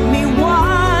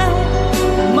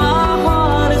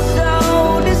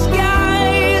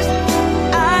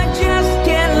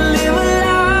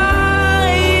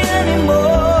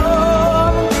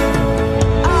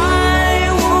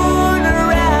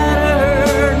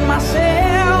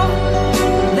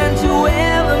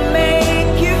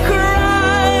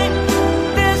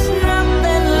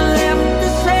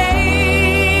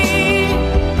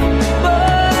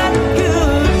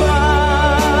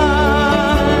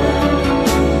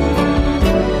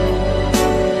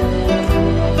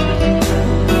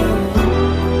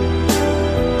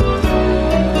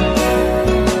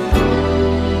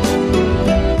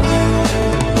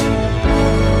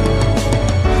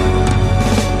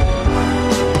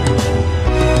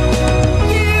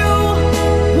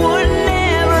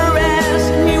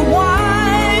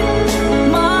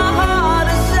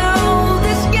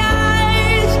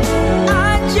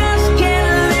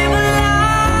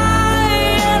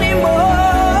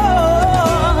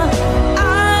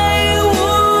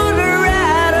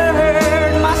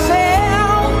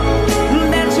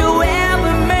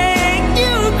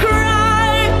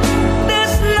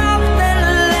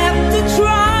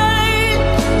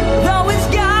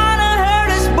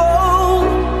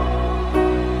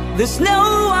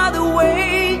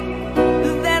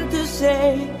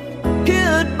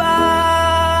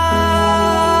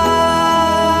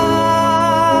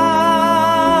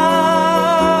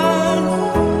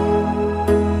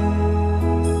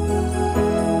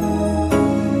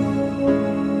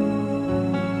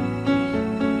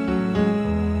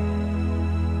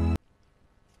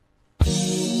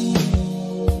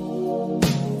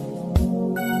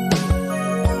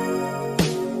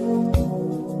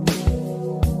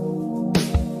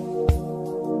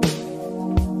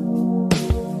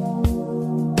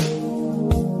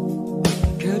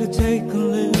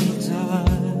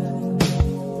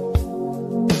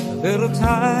little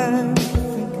time to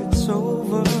think it's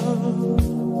over.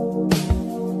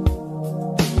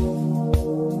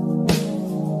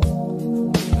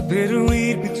 I better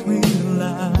read between the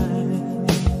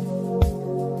lines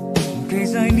in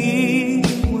case I need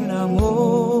when I'm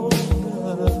older.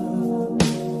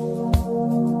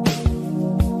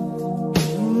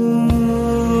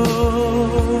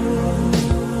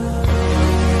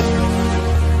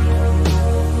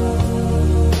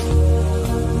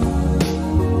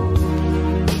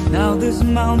 Now this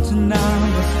mountain I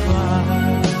must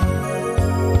climb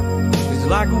is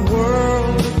like a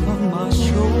world upon my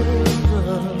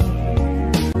shoulder.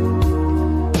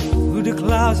 Through the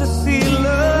clouds I see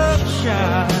love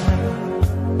shine.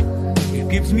 It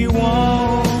gives me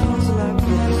warmth like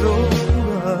goes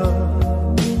over.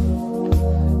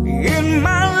 In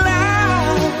my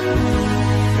life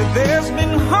there's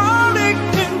been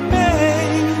heartache and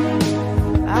pain.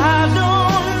 I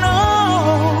don't know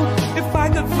if I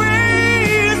could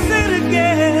face it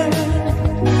again.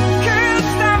 Can't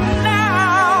stop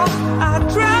now. I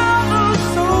travel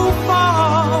so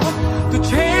far to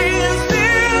chase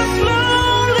this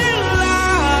lonely life.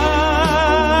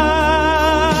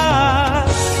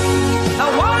 I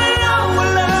wanna know what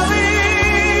love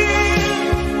is.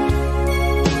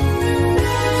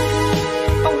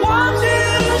 I want you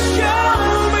to show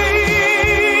me.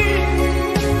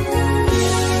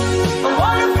 I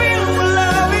wanna feel what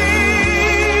love is.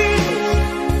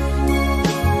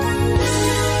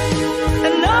 I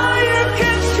know you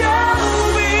can show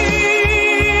me.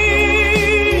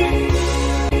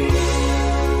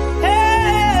 Hey.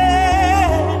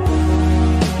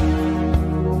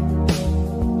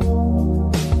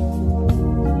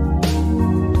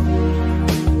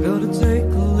 Gotta take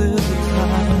a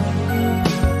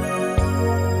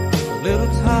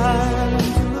little time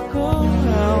to look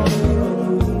around.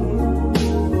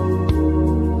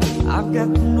 I've got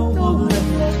no one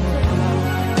left to hide.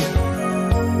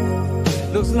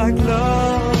 Looks like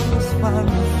love has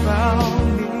finally found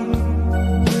me.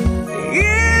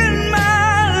 In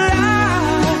my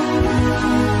life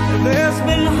there's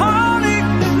been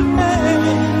heartache and pain.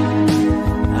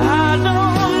 I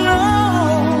don't know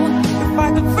if I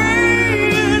could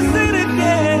face it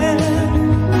again.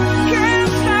 Can't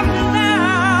stop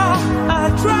now. I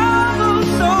travel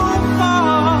so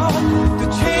far to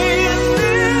chase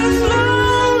this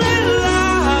lonely life.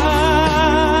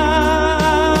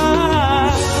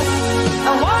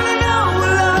 I wanna know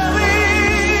what love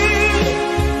is.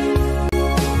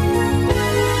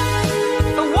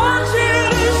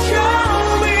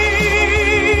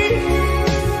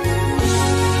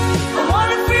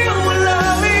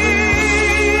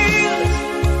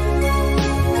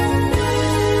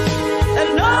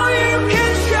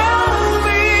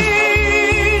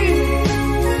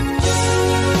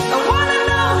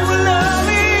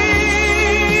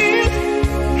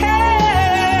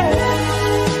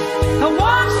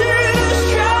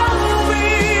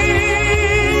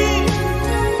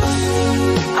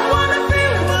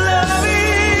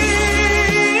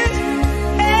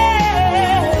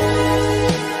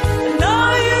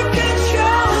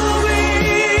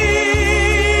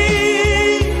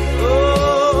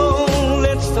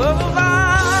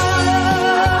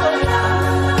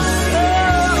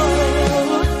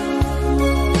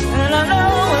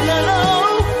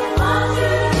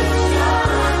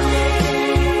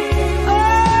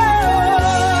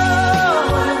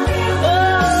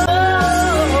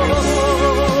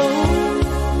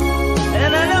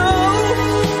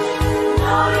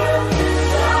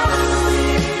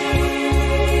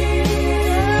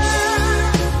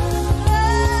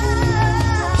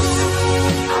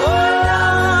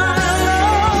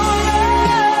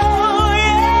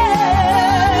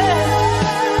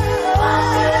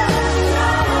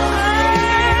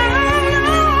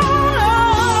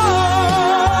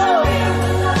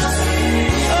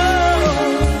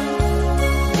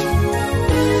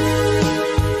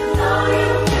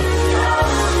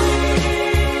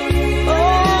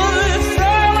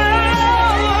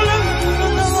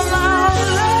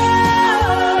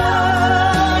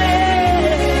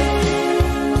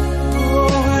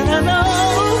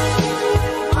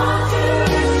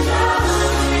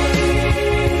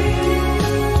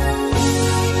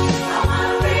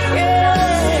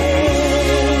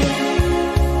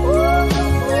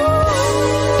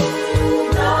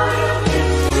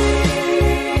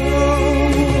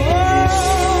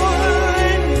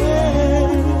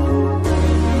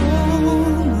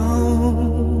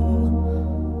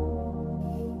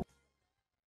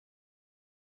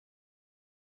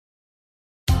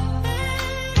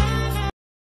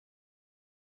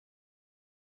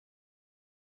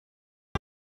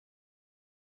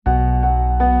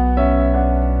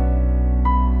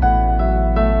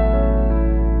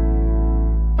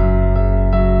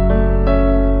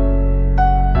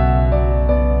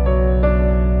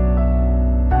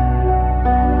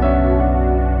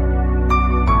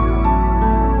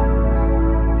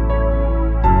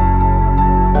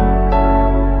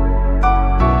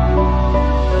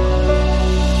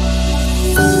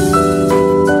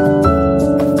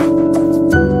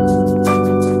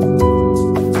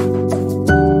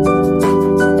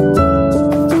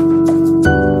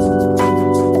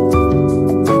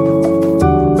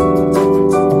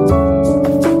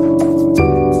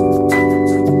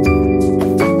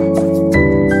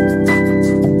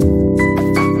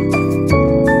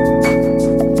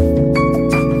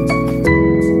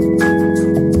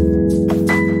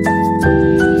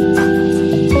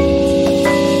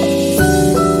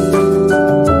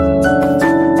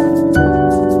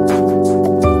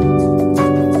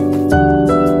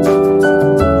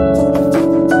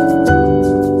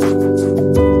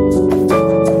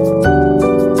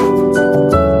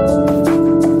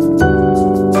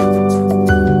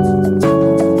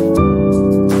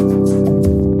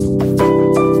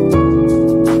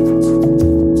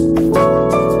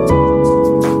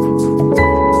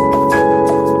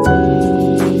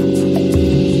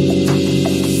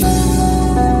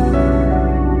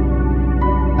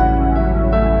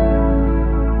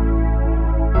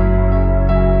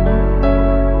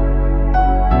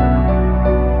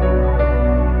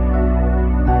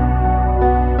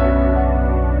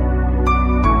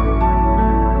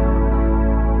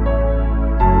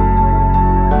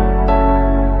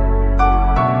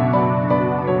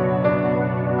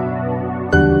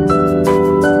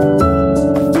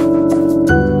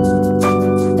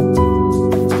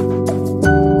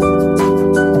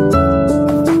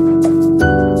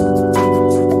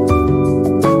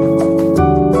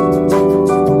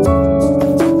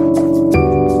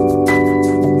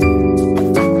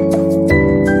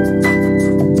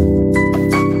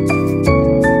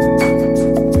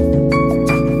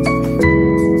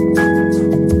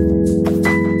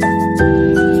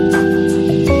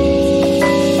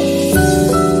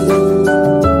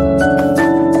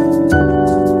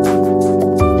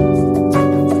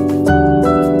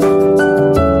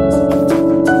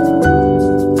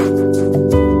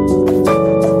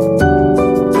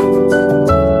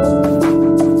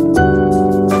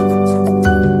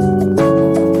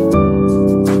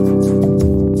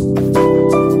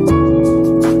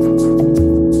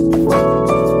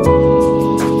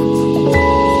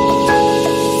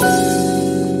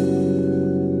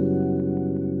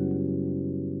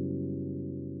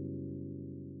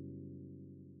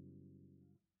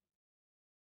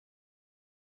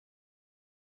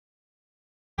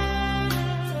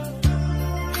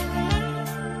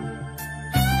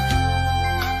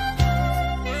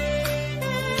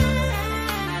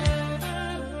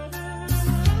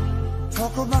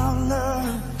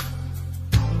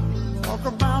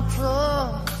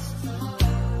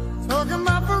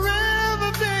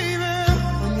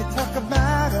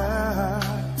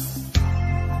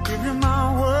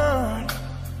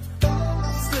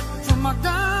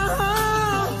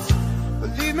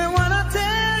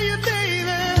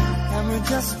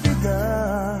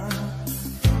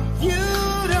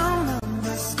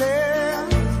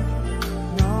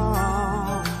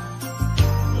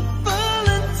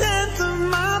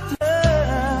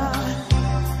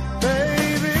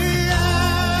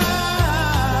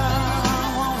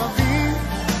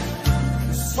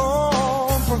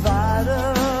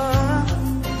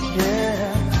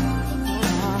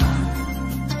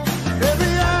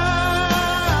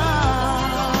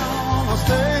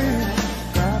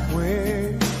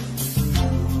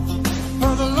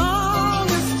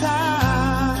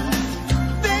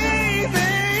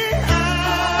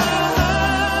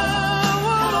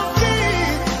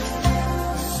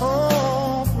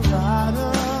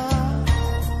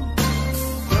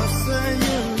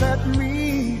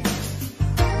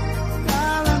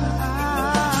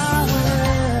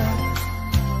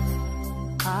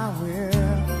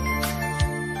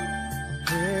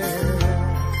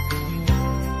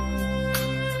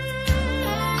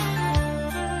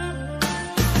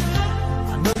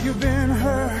 you've been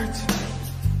hurt.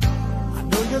 I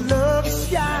know your love is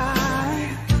shy.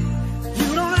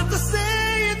 You don't have to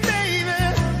say it, baby.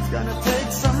 It's gonna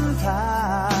take some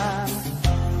time.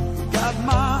 You got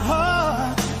my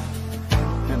heart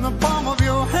in the palm of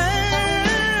your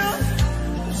hand.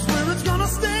 I swear it's gonna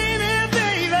stay there,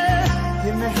 baby.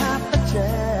 Give me half a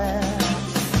chance.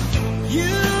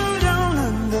 You don't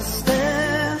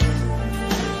understand.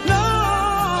 No,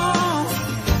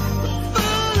 the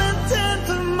full intent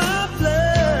of my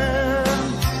plan.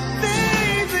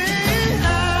 Baby,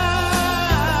 I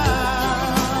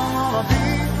wanna be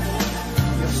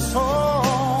your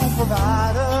sole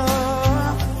provider.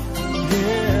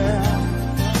 Yeah.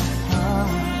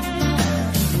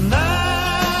 And I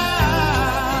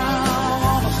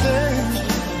wanna stay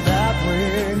that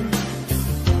way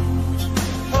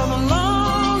for the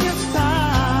longest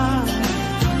time.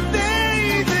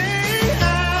 Baby,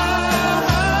 I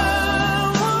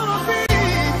wanna be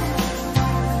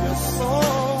your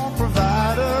sole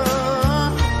provider.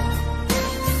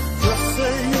 Just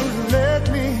say you let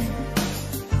me,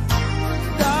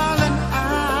 darling, I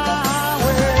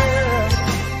will.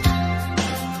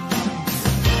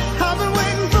 I've been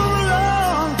waiting for a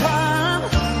long time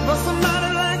for somebody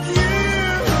like you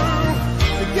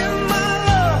to give my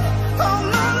love, all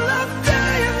my love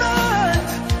day and night.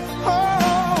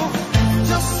 Oh,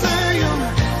 just say you'll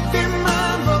be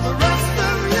mine for the rest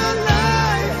of your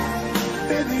life.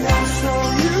 Baby, I'll show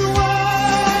you why.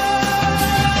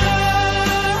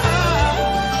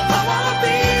 I wanna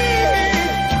be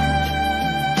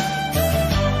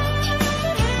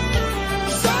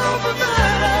sole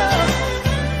provider.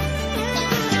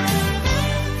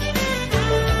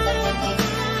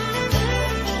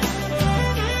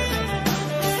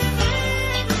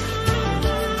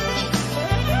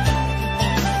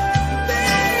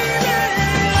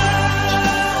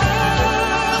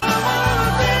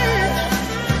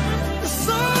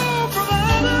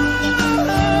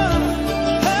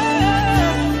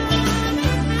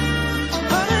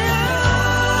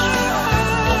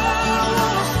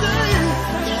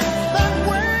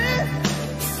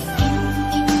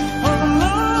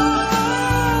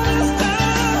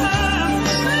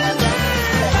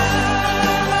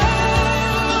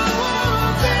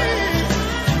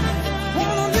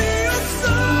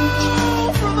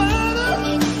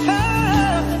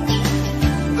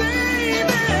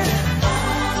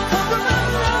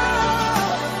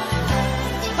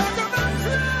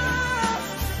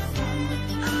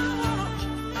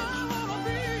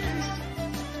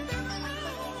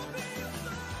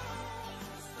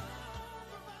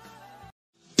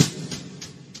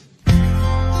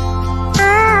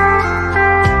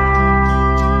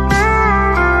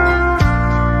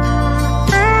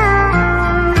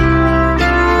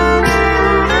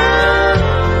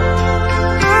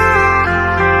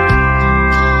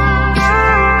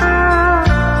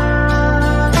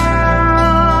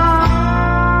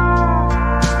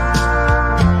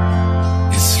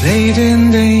 It's late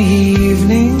in the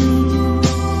evening.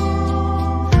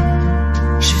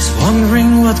 She's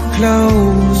wondering what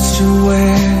clothes to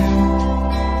wear.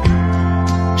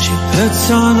 She puts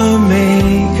on her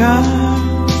makeup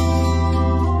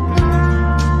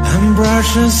and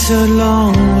brushes her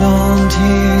long blonde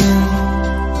hair.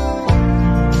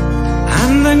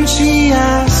 And then she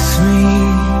asks me,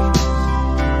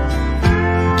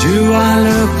 do I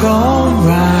look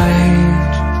alright?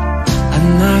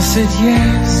 And I said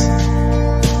yes,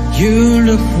 you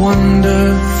look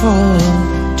wonderful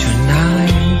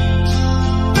tonight.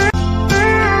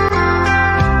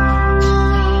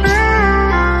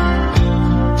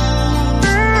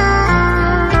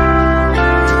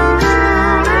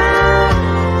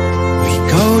 We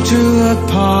go to a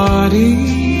party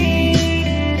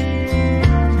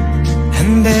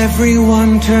and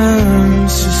everyone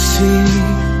turns to see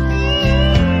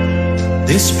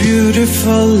this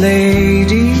beautiful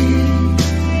lady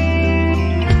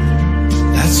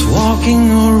that's walking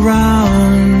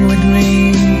around with me.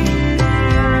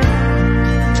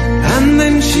 And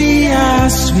then she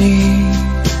asked me,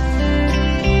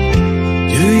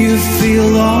 do you feel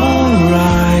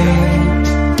alright?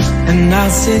 And I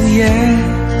said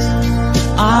yes,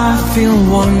 I feel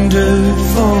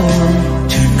wonderful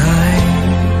tonight.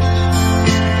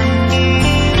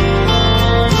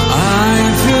 I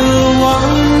feel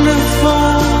wonderful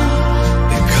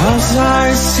because I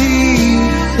see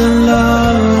the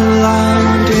love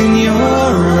light in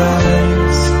your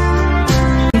eyes.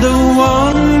 The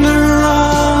wonder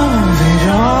of it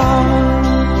all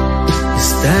is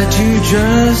that you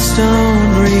just don't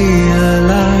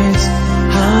realize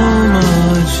how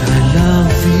much I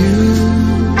love you.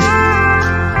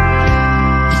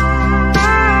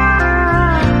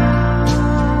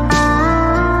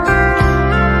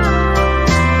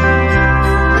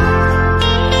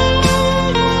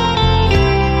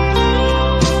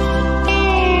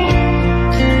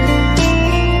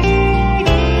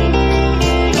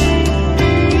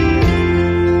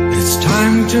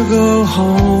 go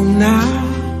home now.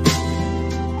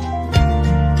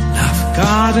 I've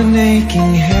got an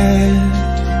aching head,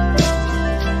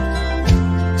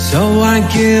 so I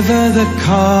give her the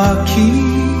car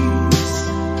keys,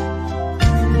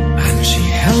 and she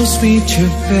helps me to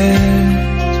bed.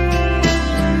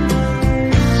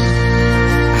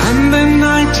 And then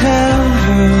I tell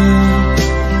her,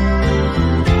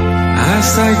 as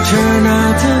I turn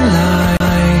out the light,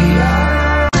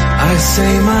 I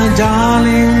say, my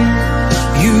darling,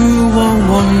 you are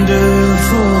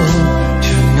wonderful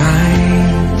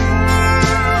tonight.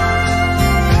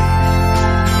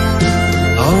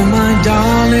 Oh, my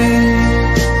darling,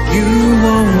 you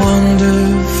are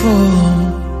wonderful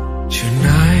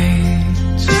tonight.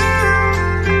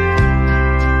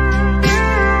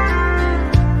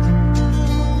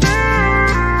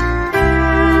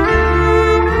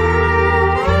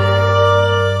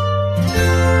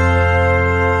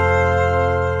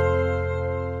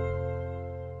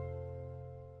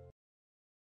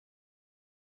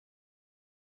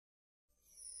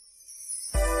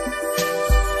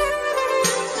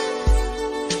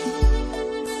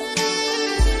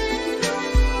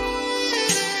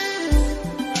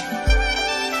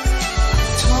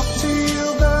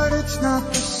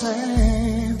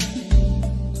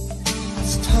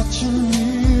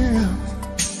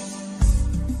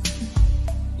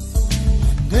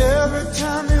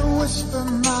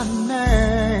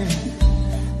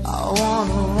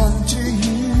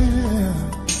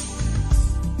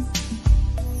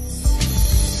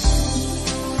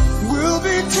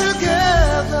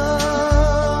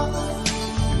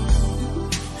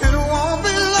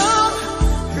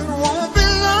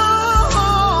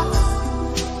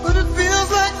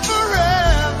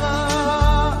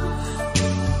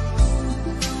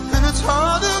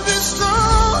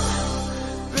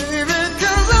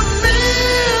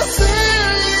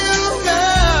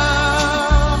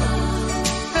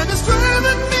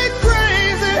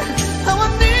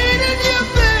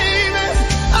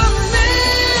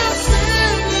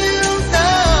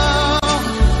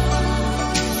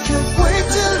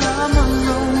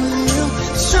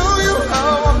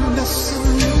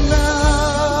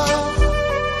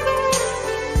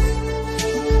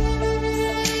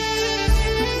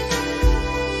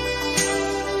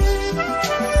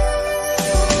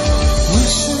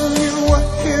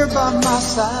 By my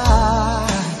side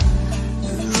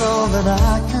is all that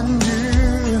I